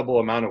incredible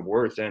amount of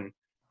worth. And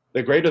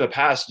the greater the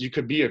past, you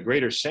could be a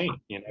greater saint.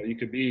 You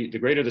could be, the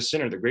greater the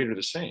sinner, the greater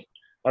the saint.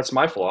 That's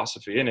my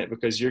philosophy in it,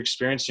 because you're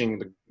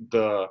experiencing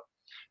the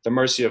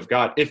mercy of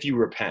God if you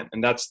repent.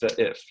 And that's the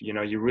if.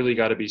 You really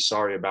got to be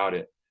sorry about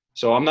it.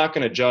 So I'm not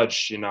going to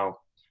judge, I'm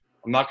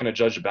not going to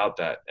judge about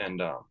that.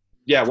 And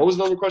yeah, what was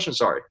the other question?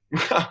 Sorry.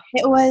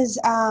 It was,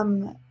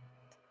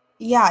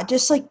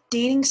 just like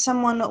dating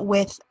someone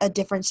with a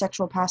different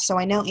sexual past. So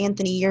I know,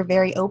 Anthony, you're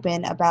very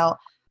open about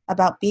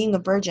being a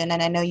virgin.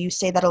 And I know you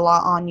say that a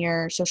lot on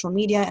your social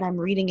media, and I'm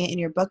reading it in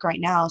your book right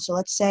now. So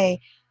let's say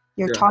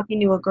you're talking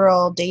to a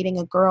girl, dating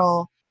a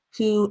girl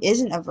who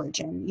isn't a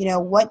virgin.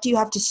 What do you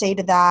have to say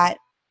to that?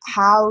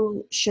 How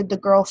should the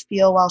girl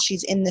feel while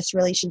she's in this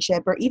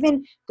relationship? Or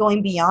even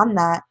going beyond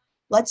that,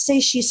 let's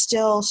say she's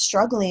still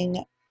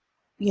struggling,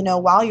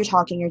 while you're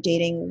talking or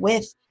dating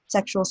with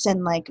sexual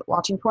sin, like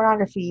watching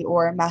pornography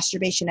or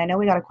masturbation. I know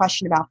we got a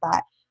question about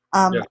that.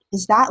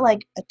 Is that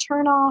like a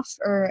turnoff,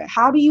 or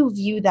how do you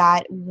view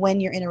that when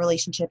you're in a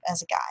relationship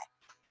as a guy?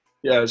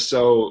 Yeah,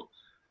 so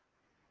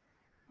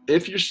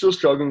if you're still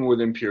struggling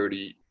with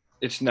impurity,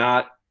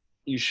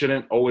 you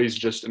shouldn't always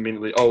just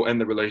immediately,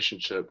 end the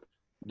relationship.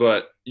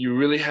 But you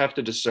really have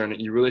to discern it.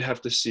 You really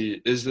have to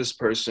see, is this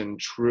person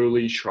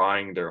truly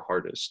trying their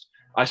hardest?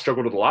 I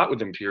struggled a lot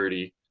with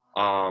impurity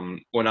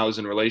when I was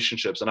in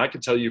relationships. And I can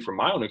tell you from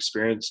my own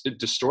experience, it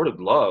distorted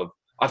love.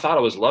 I thought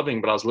I was loving,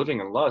 but I was living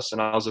in lust,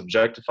 and I was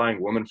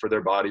objectifying women for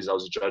their bodies. I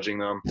was judging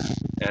them,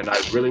 and I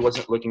really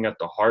wasn't looking at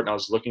the heart. And I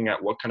was looking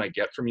at, what can I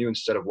get from you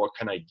instead of what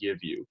can I give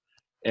you?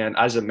 And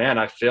as a man,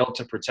 I failed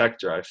to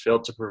protect her. I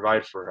failed to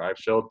provide for her. I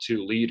failed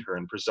to lead her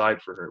and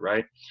preside for her,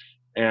 right?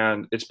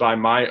 And it's by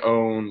my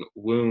own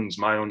wounds,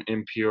 my own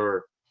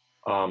impure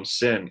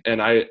sin.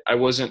 And I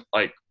wasn't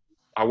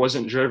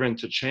driven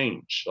to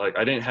change. Like,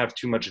 I didn't have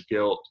too much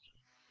guilt.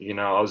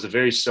 I was a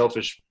very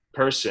selfish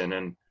person,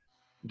 and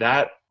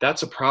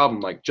that's a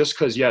problem. Like, just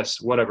because, yes,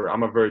 whatever,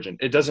 I'm a virgin,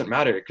 it doesn't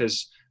matter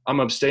because I'm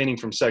abstaining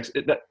from sex.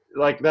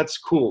 That's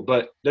cool,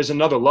 but there's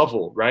another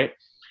level, right?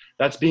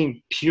 That's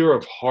being pure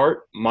of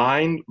heart,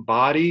 mind,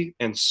 body,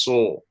 and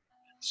soul.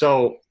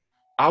 So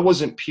I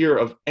wasn't pure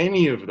of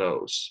any of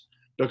those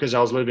because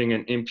I was living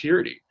in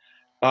impurity.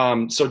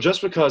 So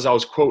just because I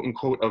was quote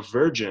unquote a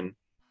virgin,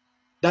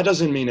 that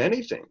doesn't mean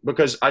anything,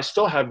 because I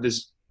still have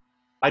this,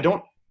 I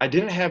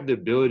didn't have the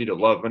ability to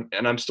love,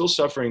 and I'm still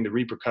suffering the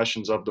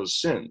repercussions of those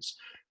sins,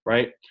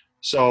 right?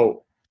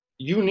 So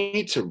you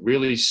need to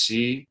really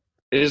see,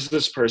 is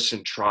this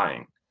person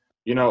trying?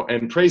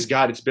 And praise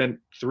God, it's been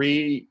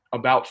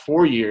about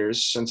 4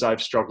 years since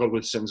I've struggled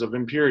with sins of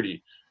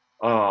impurity,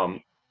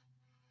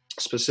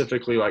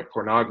 specifically like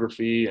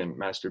pornography and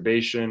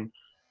masturbation.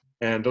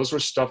 And those were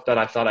stuff that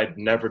I thought I'd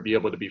never be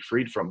able to be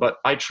freed from. But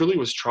I truly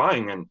was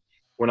trying. And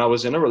when I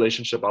was in a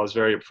relationship, I was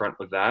very upfront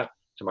with that,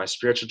 to my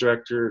spiritual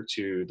director,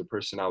 to the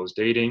person I was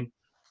dating.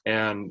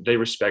 And they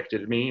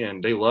respected me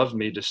and they loved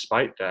me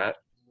despite that.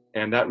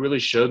 And that really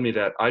showed me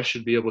that I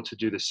should be able to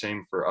do the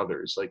same for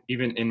others. Like,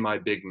 even in my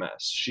big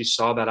mess, she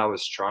saw that I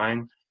was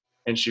trying,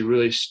 and she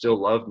really still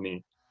loved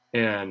me,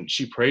 and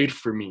she prayed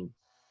for me.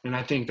 And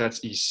I think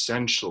that's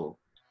essential,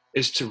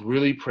 is to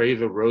really pray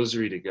the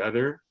rosary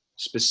together,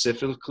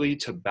 specifically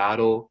to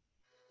battle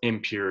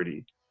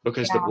impurity,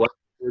 because the Blessed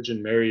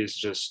Virgin Mary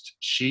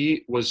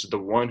she was the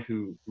one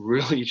who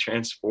really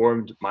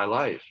transformed my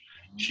life.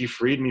 She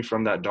freed me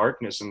from that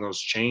darkness and those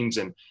chains.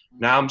 And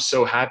now I'm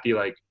so happy.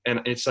 Like,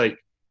 and it's like,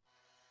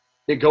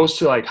 it goes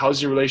to like,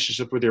 how's your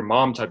relationship with your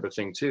mom type of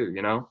thing too,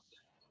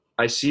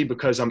 I see,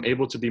 because I'm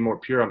able to be more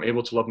pure, I'm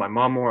able to love my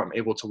mom more, I'm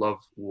able to love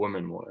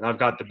women more. And I've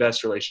got the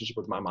best relationship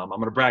with my mom. I'm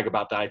going to brag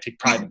about that. I take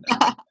pride in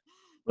that.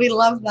 We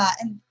love that.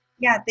 And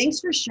yeah, thanks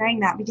for sharing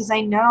that, because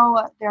I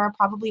know there are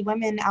probably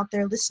women out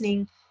there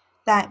listening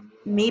that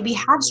maybe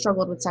have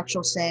struggled with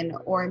sexual sin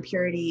or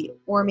impurity,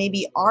 or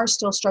maybe are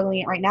still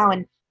struggling it right now.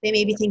 And they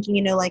may be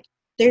thinking, like,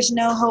 there's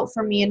no hope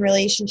for me in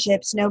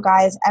relationships. No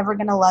guy is ever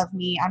going to love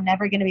me. I'm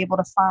never going to be able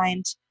to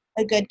find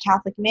a good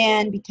Catholic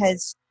man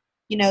because,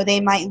 you know, they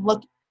might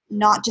look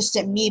not just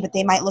at me, but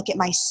they might look at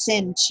my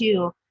sin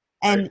too.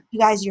 And you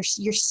guys,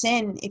 your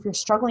sin, if you're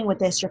struggling with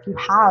this, or if you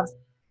have,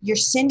 your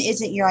sin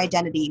isn't your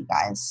identity, you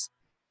guys.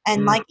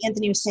 And Mm. like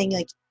Anthony was saying,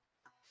 like,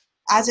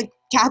 as a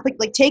Catholic,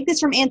 like, take this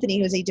from Anthony,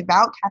 who is a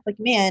devout Catholic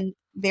man,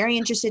 very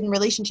interested in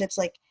relationships.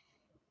 Like,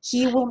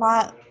 he will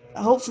not,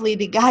 hopefully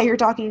the guy you're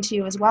talking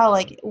to as well,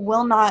 like,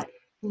 will not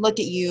look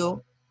at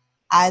you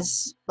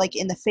as, like,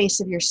 in the face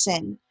of your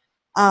sin.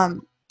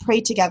 Pray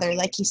together,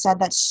 like he said.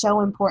 That's so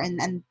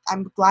important, and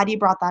I'm glad you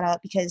brought that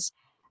up, because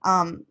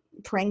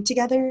praying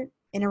together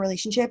in a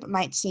relationship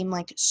might seem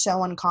like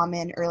so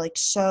uncommon, or like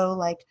so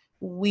like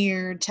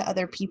weird to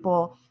other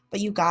people, but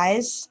you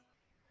guys,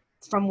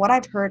 from what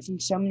I've heard from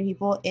so many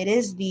people,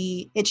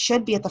 it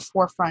should be at the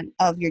forefront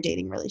of your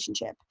dating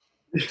relationship.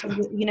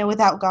 You know,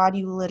 without God,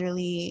 you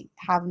literally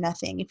have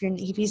nothing.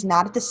 If he's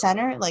not at the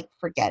center, like,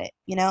 forget it,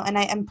 you know. And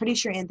I'm pretty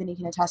sure Anthony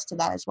can attest to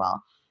that as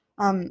well.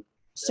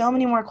 So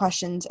many more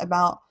questions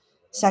about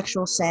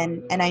sexual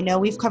sin, and I know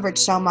we've covered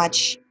so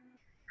much.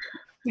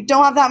 We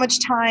don't have that much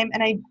time,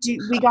 and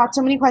we got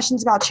so many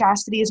questions about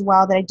chastity as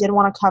well that I did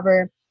want to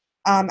cover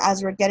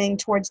as we're getting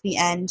towards the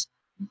end.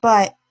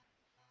 But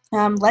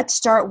let's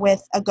start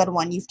with a good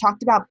one. You've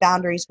talked about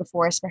boundaries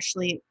before,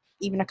 especially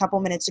even a couple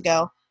minutes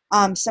ago.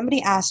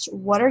 Somebody asked,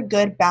 what are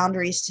good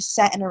boundaries to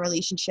set in a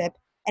relationship?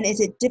 And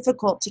is it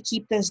difficult to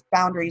keep those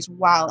boundaries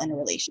while in a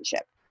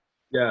relationship?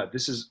 Yeah,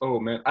 this is, oh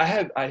man, I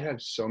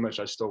have so much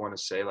I still want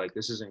to say. Like,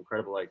 this is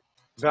incredible. Like,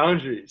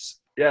 boundaries.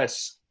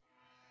 Yes.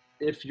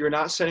 If you're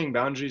not setting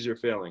boundaries, you're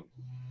failing.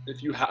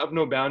 If you have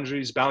no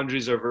boundaries,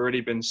 boundaries have already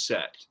been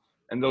set.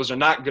 And those are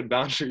not good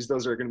boundaries.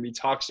 Those are going to be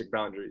toxic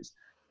boundaries.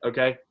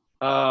 Okay.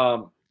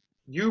 Um,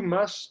 you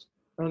must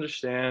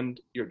understand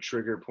your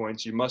trigger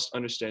points. You must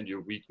understand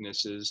your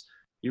weaknesses.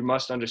 You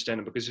must understand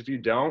it, because if you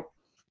don't,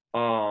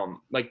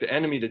 like the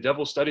enemy, the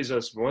devil studies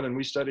us more than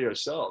we study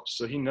ourselves.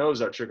 So he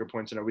knows our trigger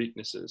points and our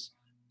weaknesses.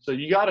 So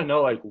you got to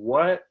know, like,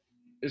 what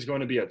is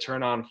going to be a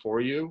turn on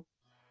for you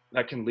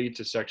that can lead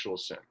to sexual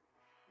sin.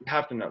 You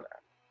have to know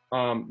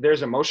that.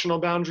 There's emotional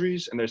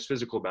boundaries and there's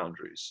physical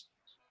boundaries.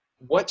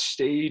 What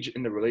stage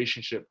in the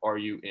relationship are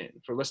you in?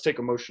 Let's take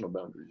emotional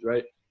boundaries,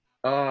 right?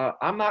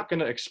 I'm not going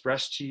to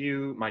express to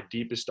you my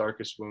deepest,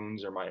 darkest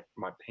wounds or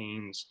my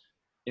pains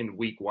in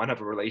week one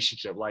of a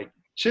relationship. Like,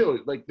 chill.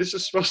 Like, this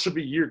is supposed to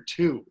be year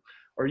 2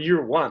 or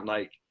year 1.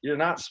 Like, you're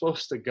not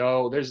supposed to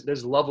go.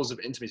 There's levels of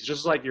intimacy,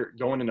 just like you're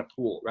going in a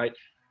pool, right?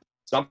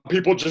 Some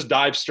people just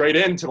dive straight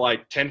into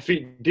like 10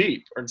 feet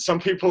deep, or some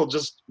people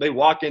just, they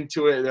walk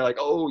into it. They're like,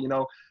 oh, you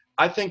know,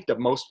 I think the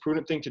most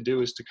prudent thing to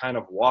do is to kind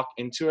of walk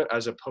into it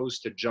as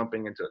opposed to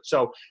jumping into it.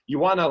 So you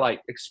want to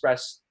like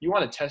you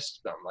want to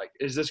test them. Like,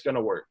 is this going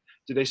to work?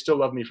 Do they still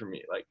love me for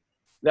me? Like,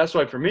 that's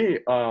why for me,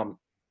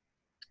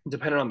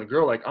 depending on the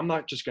girl, like, I'm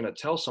not just going to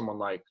tell someone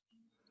like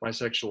my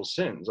sexual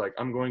sins. Like,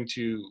 I'm going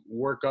to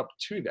work up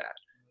to that.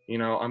 You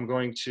know, I'm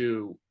going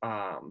to,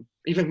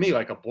 even me,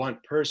 like a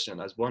blunt person,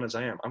 as blunt as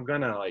I am, I'm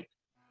going to like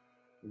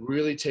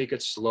really take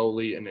it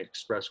slowly and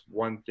express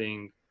one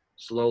thing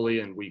slowly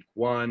in week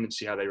 1 and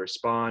see how they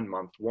respond.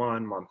 Month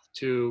 1, month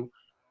 2,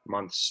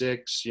 month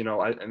 6, you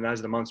know, and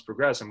as the months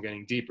progress, I'm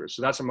getting deeper.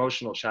 So that's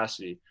emotional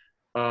chastity,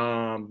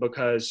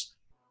 because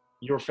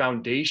your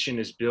foundation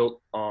is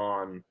built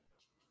on,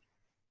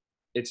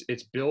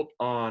 it's built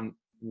on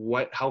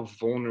how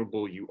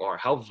vulnerable you are.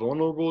 How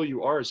vulnerable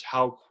you are is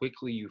how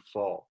quickly you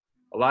fall.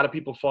 A lot of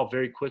people fall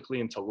very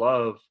quickly into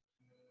love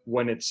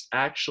when it's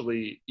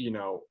actually, you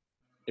know,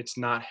 it's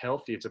not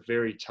healthy. It's a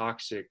very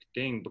toxic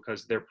thing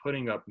because they're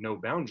putting up no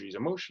boundaries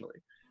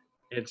emotionally.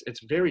 It's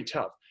very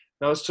tough.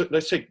 Now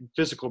let's take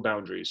physical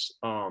boundaries.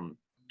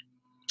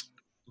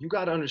 You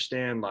got to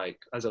understand, like,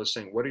 as I was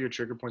saying, what are your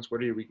trigger points?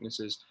 What are your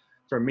weaknesses?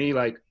 For me,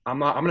 like, I'm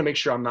going to make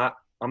sure I'm not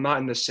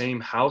in the same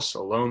house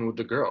alone with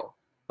the girl.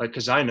 Like,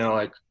 cause I know,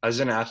 like, as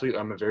an athlete,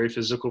 I'm a very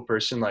physical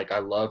person. Like, I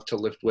love to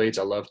lift weights.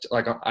 I love to,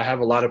 like, I have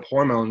a lot of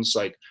hormones,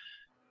 like,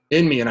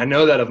 in me, and I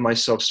know that of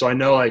myself. So I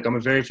know, like, I'm a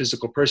very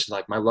physical person.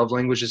 Like, my love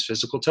language is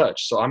physical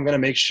touch. So I'm going to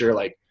make sure,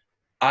 like,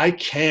 I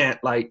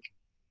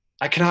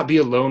cannot be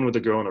alone with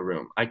a girl in a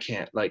room. I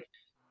can't, like,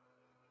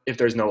 if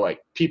there's no like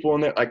people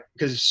in there, like,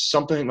 because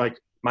something like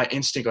my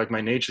instinct, like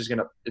my nature is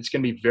it's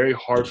gonna be very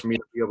hard for me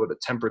to be able to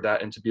temper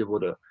that and to be able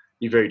to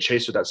be very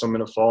chaste with that. So I'm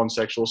gonna fall in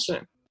sexual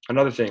sin.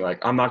 Another thing, like,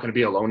 I'm not gonna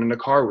be alone in a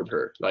car with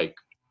her, like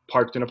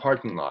parked in a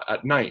parking lot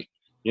at night.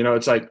 You know,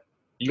 it's like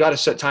you got to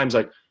set times,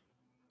 like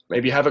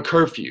maybe have a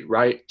curfew,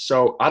 right?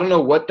 So I don't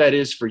know what that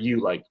is for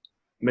you. Like,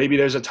 maybe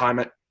there's a time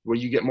where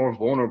you get more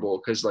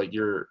vulnerable because like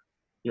your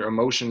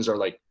emotions are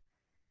like,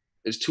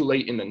 it's too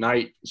late in the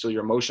night, so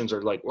your emotions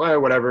are like, well,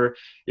 whatever,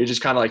 you're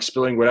just kind of like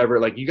spilling whatever.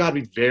 Like, you got to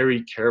be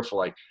very careful.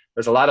 Like,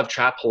 there's a lot of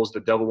trap holes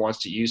the devil wants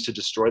to use to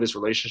destroy this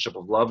relationship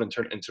of love and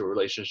turn it into a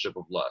relationship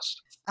of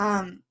lust.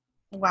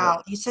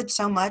 Wow, you said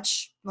so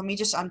much. Let me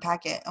just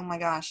unpack it. Oh my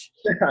gosh.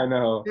 I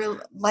know.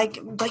 You're like,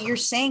 but you're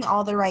saying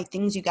all the right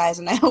things, you guys,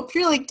 and I hope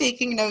you're like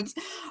taking notes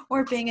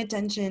or paying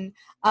attention.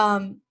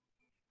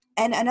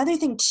 And another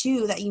thing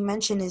too that you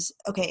mentioned is,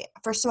 okay,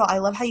 first of all, I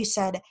love how you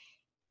said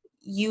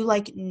you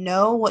like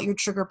know what your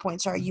trigger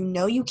points are. You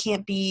know you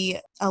can't be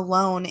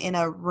alone in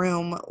a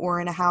room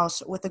or in a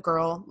house with a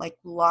girl, like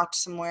locked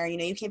somewhere. You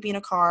know you can't be in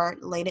a car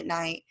late at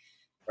night.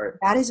 Right.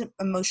 That is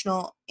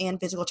emotional and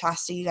physical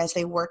chastity. You guys,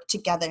 they work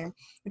together,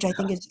 which I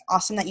think is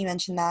awesome that you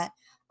mentioned that.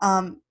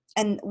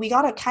 And we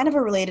got a kind of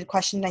a related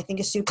question that I think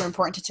is super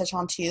important to touch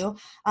on too.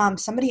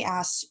 Somebody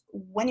asked,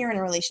 when you're in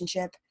a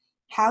relationship,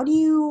 how do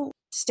you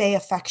stay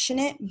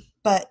affectionate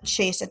but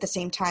chaste at the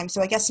same time?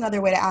 So I guess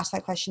another way to ask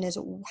that question is,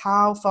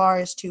 how far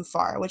is too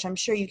far? Which I'm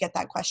sure you get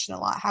that question a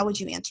lot. How would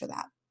you answer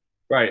that?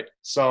 Right.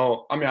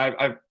 So, I mean,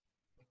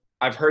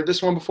 I've heard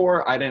this one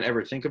before. I didn't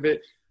ever think of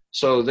it.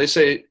 So they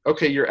say,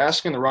 okay, you're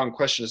asking the wrong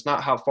question. It's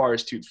not how far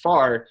is too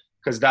far,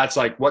 because that's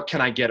like, what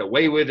can I get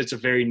away with? It's a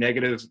very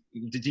negative,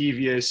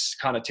 devious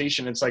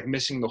connotation. It's like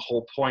missing the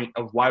whole point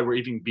of why we're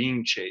even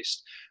being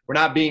chased. We're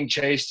not being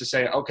chased to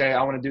say, okay,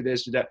 I want to do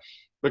this, do that,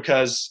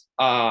 because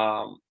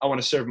I want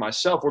to serve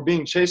myself. We're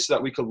being chased so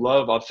that we could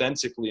love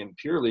authentically and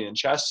purely. And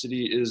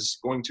chastity is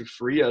going to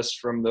free us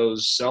from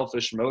those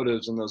selfish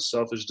motives and those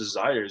selfish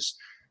desires.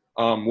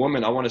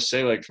 Woman, I want to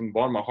say, like, from the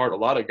bottom of my heart, a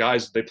lot of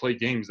guys, they play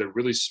games. They're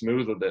really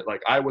smooth with it.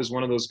 Like, I was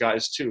one of those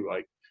guys too.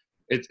 Like,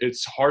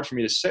 it's hard for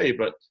me to say,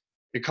 but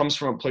it comes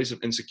from a place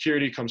of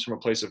insecurity, comes from a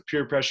place of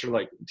peer pressure,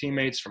 like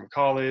teammates from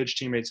college,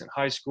 teammates in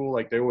high school,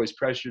 like they always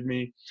pressured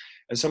me.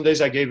 And some days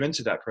I gave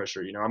into that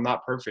pressure. You know, I'm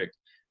not perfect,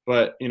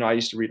 but, you know, I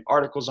used to read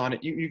articles on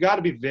it. You got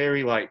to be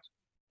very, like,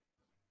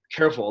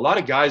 careful. A lot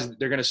of guys,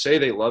 they're going to say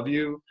they love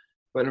you,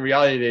 but in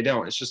reality, they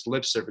don't. It's just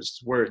lip service,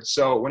 it's words.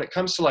 So when it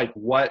comes to, like,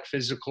 what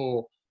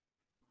physical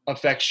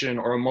affection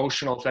or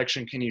emotional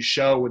affection can you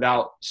show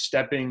without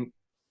stepping,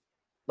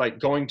 like,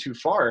 going too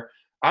far,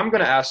 I'm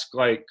going to ask,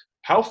 like,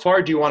 how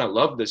far do you want to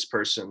love this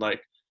person?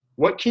 Like,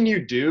 what can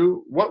you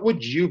do? What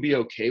would you be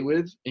okay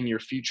with in your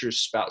future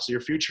spouse, your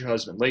future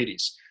husband?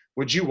 Ladies,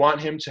 would you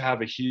want him to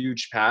have a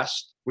huge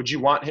past? Would you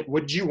want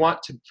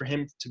for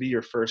him to be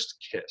your first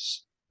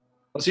kiss?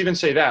 Let's even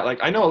say that. Like,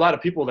 I know a lot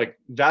of people, like,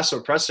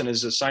 vasopressin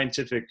is a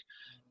scientific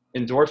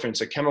endorphin.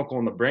 It's a chemical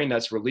in the brain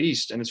that's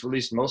released, and it's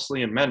released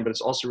mostly in men, but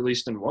it's also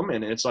released in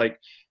women. And it's like,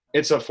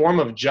 it's a form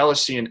of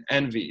jealousy and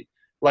envy.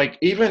 Like,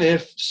 even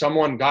if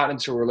someone got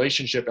into a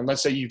relationship and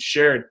let's say you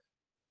shared,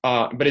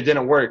 but it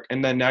didn't work,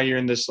 and then now you're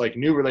in this, like,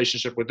 new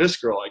relationship with this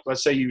girl, like,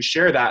 let's say you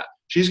share that,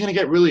 she's going to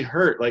get really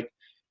hurt. Like,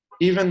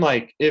 even,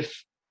 like,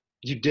 if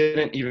you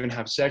didn't even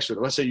have sex with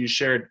her, let's say you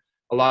shared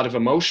a lot of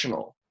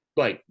emotional,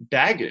 like,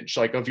 baggage,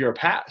 like, of your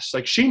past,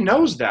 like, she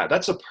knows that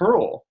that's a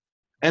pearl,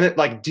 and it,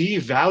 like,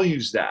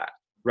 devalues that,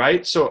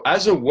 right? So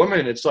as a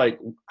woman, it's like,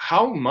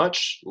 how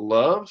much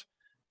love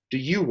do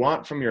you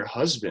want from your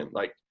husband?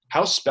 Like,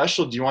 how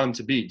special do you want him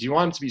to be? Do you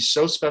want him to be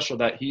so special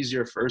that he's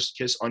your first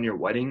kiss on your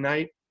wedding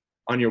night,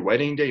 on your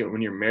wedding day,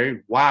 when you're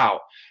married?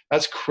 Wow,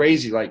 that's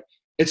crazy. Like,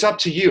 it's up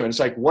to you. And it's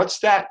like, what's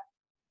that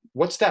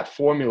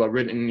formula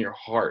written in your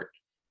heart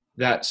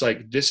that's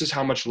like, this is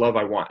how much love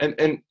I want?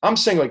 And I'm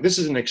saying, like, this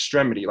is an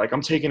extremity. Like,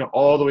 I'm taking it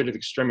all the way to the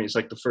extremity. It's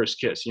like the first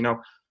kiss, you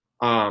know?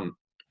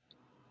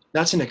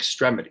 That's an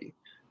extremity.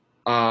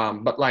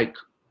 But, like,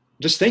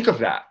 just think of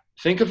that.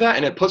 Think of that,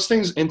 and it puts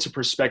things into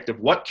perspective.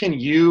 What can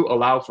you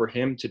allow for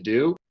him to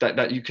do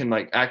that you can,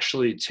 like,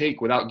 actually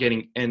take without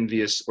getting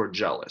envious or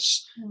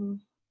jealous? Mm.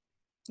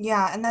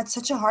 Yeah, and that's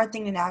such a hard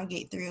thing to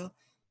navigate through,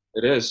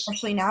 It is.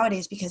 especially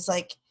nowadays, because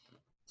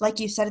like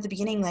you said at the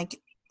beginning, like,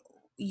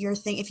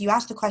 if you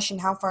ask the question,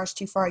 how far is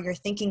too far, you're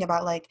thinking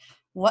about, like,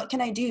 what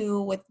can I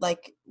do with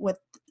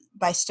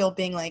by still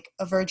being, like,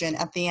 a virgin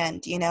at the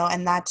end, you know?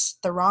 And that's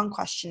the wrong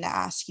question to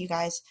ask, you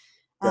guys.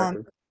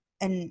 Exactly.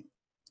 And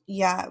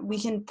yeah, we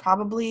can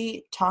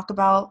probably talk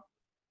about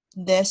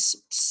this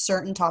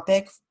certain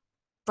topic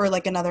for,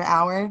 like, another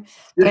hour,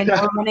 but I know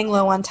Yeah. we're running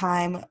low on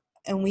time,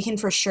 and we can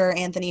for sure,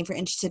 Anthony, if you're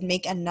interested,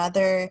 make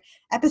another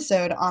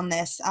episode on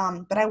this.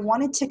 But I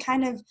wanted to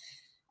kind of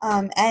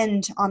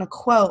end on a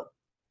quote.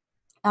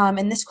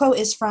 And this quote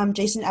is from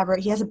Jason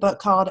Everett. He has a book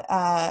called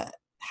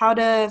How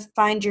to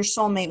Find Your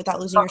Soulmate Without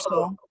Losing Your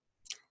Soul.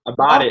 I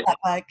bought Love it. that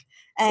book.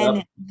 And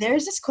Yep.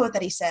 there's this quote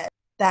that he said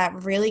that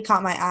really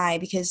caught my eye,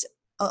 because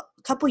a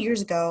couple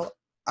years ago,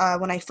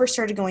 when I first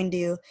started going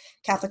to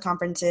Catholic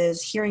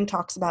conferences, hearing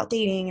talks about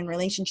dating and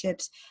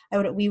relationships,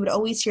 we would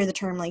always hear the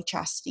term, like,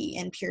 chastity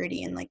and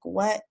purity, and, like,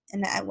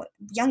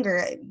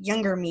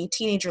 younger me,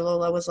 teenager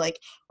Lola, was like,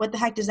 what the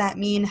heck does that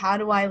mean? How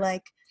do I,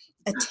 like,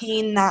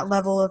 attain that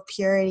level of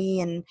purity?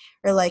 And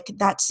or, like,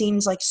 that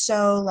seems like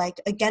so,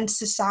 like, against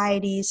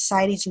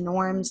society's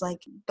norms,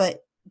 like.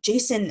 But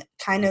Jason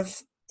kind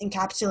of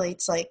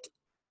encapsulates, like,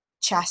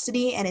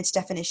 chastity and its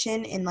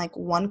definition in, like,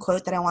 one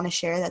quote that I want to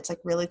share that's,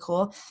 like, really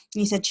cool. And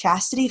he said,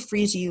 chastity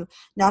frees you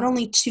not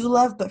only to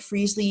love, but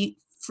frees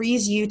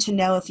you to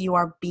know if you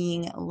are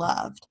being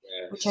loved,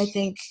 which I Yes.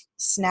 think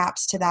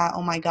snaps to that.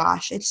 Oh my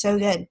gosh, it's so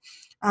good.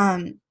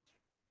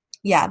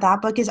 Yeah,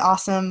 that book is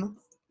awesome.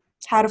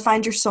 How to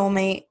Find Your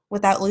Soulmate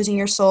Without Losing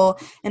Your Soul.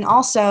 And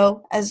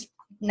also, as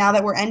now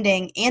that we're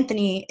ending,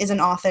 Anthony is an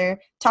author.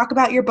 Talk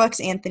about your books,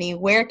 Anthony.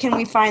 Where can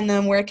we find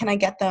them? Where can I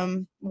get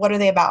them? What are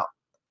they about?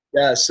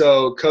 Yeah,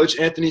 so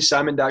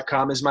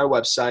CoachAnthonySimon.com is my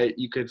website.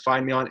 You could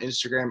find me on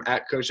Instagram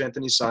at Coach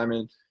Anthony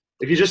Simon.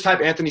 If you just type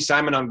Anthony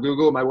Simon on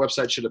Google, my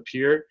website should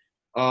appear.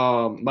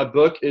 My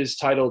book is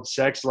titled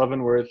Sex, Love,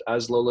 and Worth,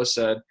 as Lola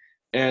said.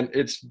 And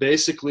it's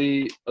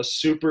basically a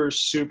super,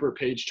 super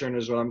page turner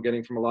is what I'm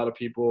getting from a lot of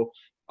people.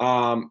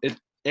 It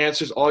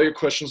answers all your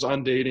questions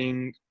on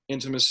dating,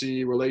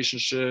 intimacy,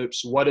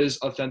 relationships. What is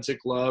authentic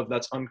love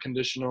that's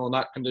unconditional,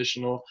 not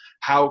conditional?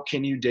 How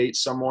can you date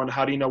someone?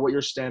 How do you know what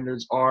your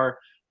standards are?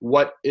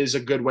 What is a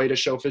good way to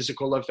show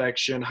physical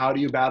affection? How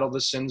do you battle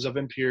the sins of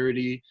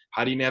impurity?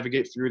 How do you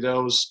navigate through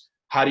those?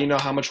 How do you know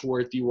how much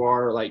worth you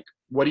are? Like,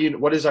 what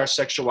is our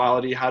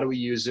sexuality? How do we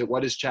use it?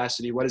 What is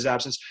chastity? What is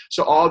abstinence?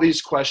 So all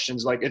these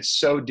questions, like, it's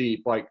so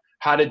deep, like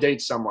how to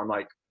date someone,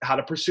 like how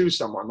to pursue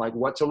someone, like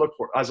what to look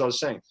for, as I was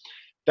saying.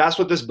 That's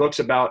what this book's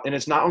about. And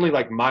it's not only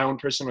like my own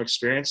personal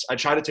experience. I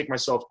try to take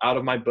myself out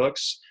of my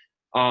books,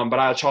 but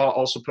I try to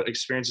also put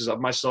experiences of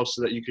myself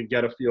so that you could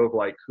get a feel of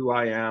like who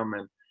I am.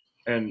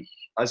 And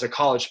as a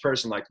college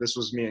person, like this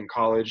was me in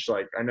college.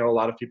 Like I know a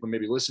lot of people may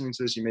be listening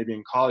to this, you may be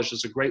in college.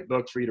 It's a great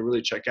book for you to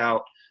really check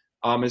out.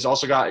 It's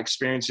also got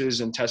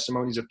experiences and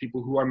testimonies of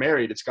people who are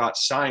married. It's got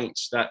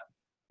science that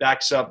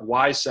backs up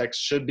why sex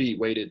should be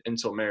waited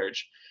until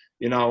marriage.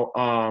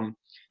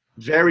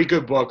 Very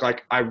good book.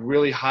 Like I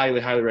really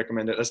highly, highly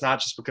recommend it. That's not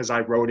just because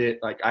I wrote it.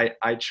 Like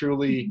I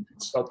truly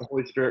felt the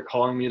Holy Spirit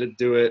calling me to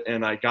do it,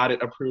 and I got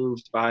it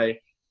approved by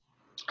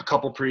a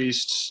couple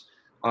priests.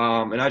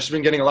 And I've just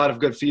been getting a lot of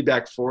good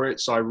feedback for it.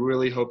 So I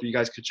really hope you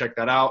guys could check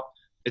that out.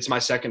 It's my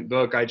second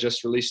book. I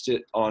just released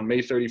it on May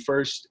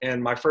 31st.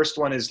 And my first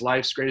one is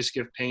Life's Greatest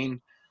Gift, Pain.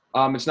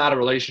 It's not a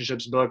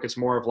relationships book. It's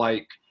more of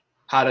like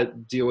how to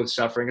deal with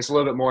suffering. It's a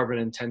little bit more of an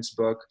intense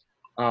book.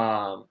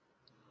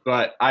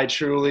 But I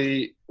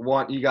truly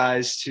want you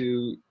guys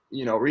to,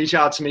 reach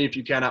out to me if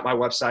you can at my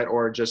website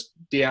or just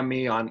DM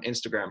me on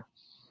Instagram.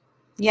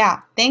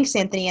 Yeah, thanks,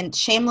 Anthony. And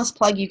shameless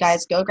plug, you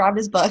guys, go grab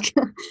his book.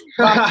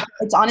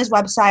 It's on his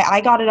website. I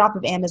got it off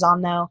of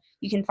Amazon, though.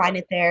 You can find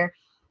it there.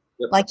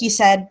 Yep. Like you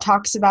said,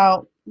 talks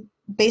about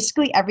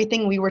basically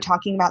everything we were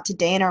talking about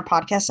today in our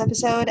podcast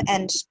episode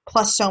and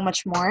plus so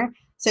much more.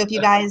 So if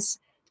you guys,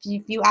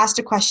 if you asked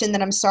a question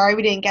that I'm sorry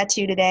we didn't get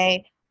to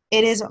today,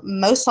 it is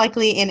most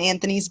likely in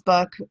Anthony's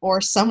book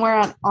or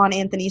somewhere on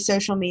Anthony's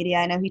social media.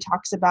 I know he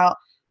talks about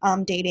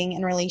dating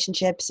and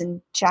relationships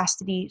and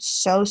chastity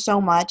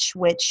so much,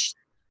 which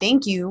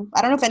thank you.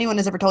 I don't know if anyone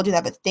has ever told you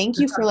that, but thank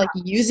you for like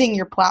using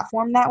your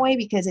platform that way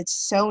because it's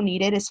so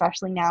needed,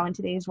 especially now in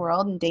today's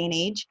world and day and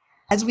age.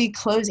 As we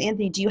close,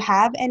 Anthony, do you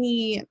have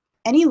any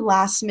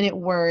last minute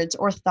words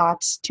or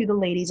thoughts to the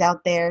ladies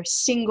out there,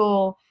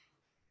 single,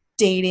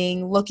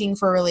 dating, looking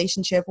for a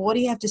relationship? What do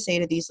you have to say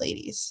to these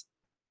ladies?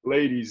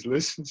 Ladies,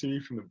 listen to me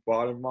from the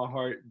bottom of my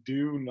heart.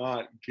 Do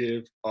not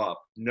give up.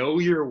 Know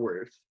your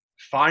worth.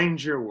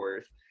 Find your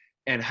worth.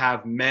 And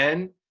have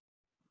men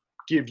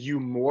give you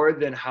more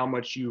than how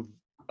much you've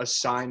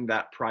assigned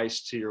that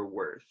price to your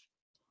worth.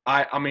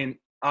 I mean,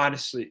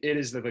 honestly, it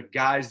is the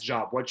guy's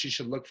job. What you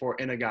should look for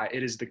in a guy,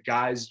 it is the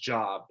guy's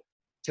job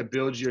to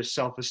build your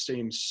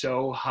self-esteem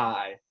so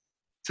high,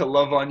 to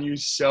love on you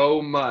so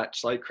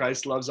much like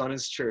Christ loves on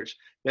his church,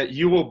 that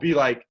you will be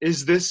like,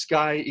 is this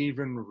guy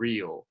even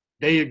real?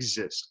 They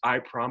exist. I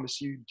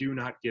promise you, do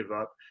not give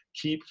up.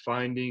 Keep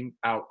finding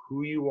out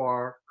who you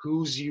are,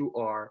 whose you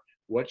are,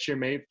 what you're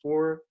made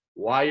for,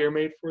 why you're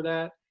made for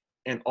that.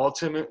 And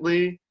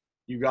ultimately,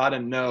 you got to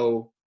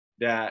know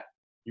that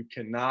you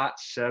cannot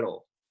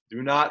settle.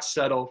 Do not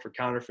settle for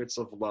counterfeits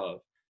of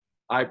love.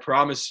 I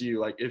promise you,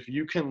 like, if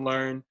you can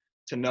learn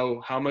to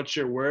know how much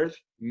you're worth,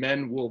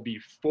 men will be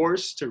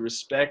forced to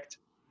respect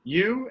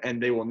you,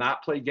 and they will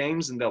not play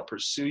games, and they'll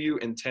pursue you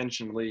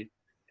intentionally,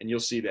 and you'll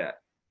see that.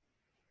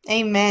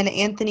 Amen.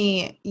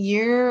 Anthony,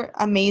 you're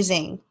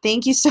amazing.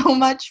 Thank you so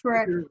much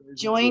for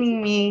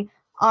joining me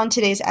on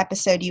today's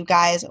episode, you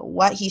guys.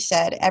 What he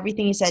said,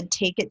 everything he said,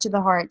 take it to the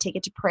heart, take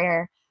it to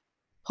prayer.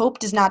 Hope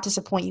does not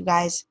disappoint, you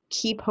guys.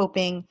 Keep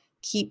hoping,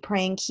 keep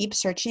praying, keep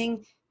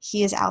searching.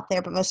 He is out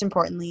there, but most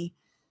importantly,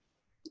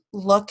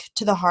 look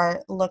to the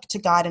heart, look to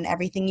God in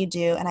everything you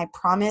do. And I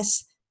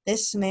promise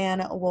this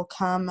man will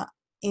come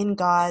in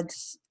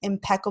God's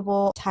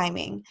impeccable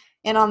timing.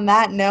 And on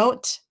that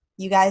note,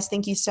 you guys,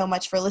 thank you so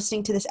much for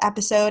listening to this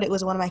episode. It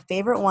was one of my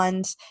favorite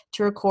ones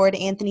to record.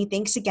 Anthony,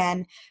 thanks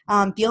again.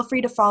 Feel free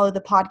to follow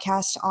the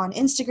podcast on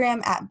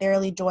Instagram at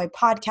Barely Joy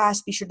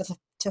Podcast. Be sure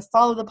to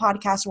follow the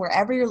podcast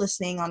wherever you're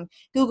listening, on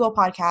Google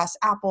Podcasts,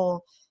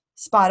 Apple,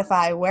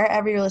 Spotify,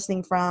 wherever you're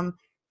listening from.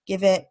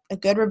 Give it a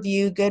good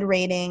review, good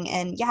rating.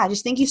 And yeah,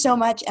 just thank you so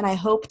much. And I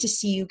hope to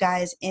see you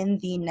guys in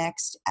the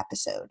next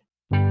episode.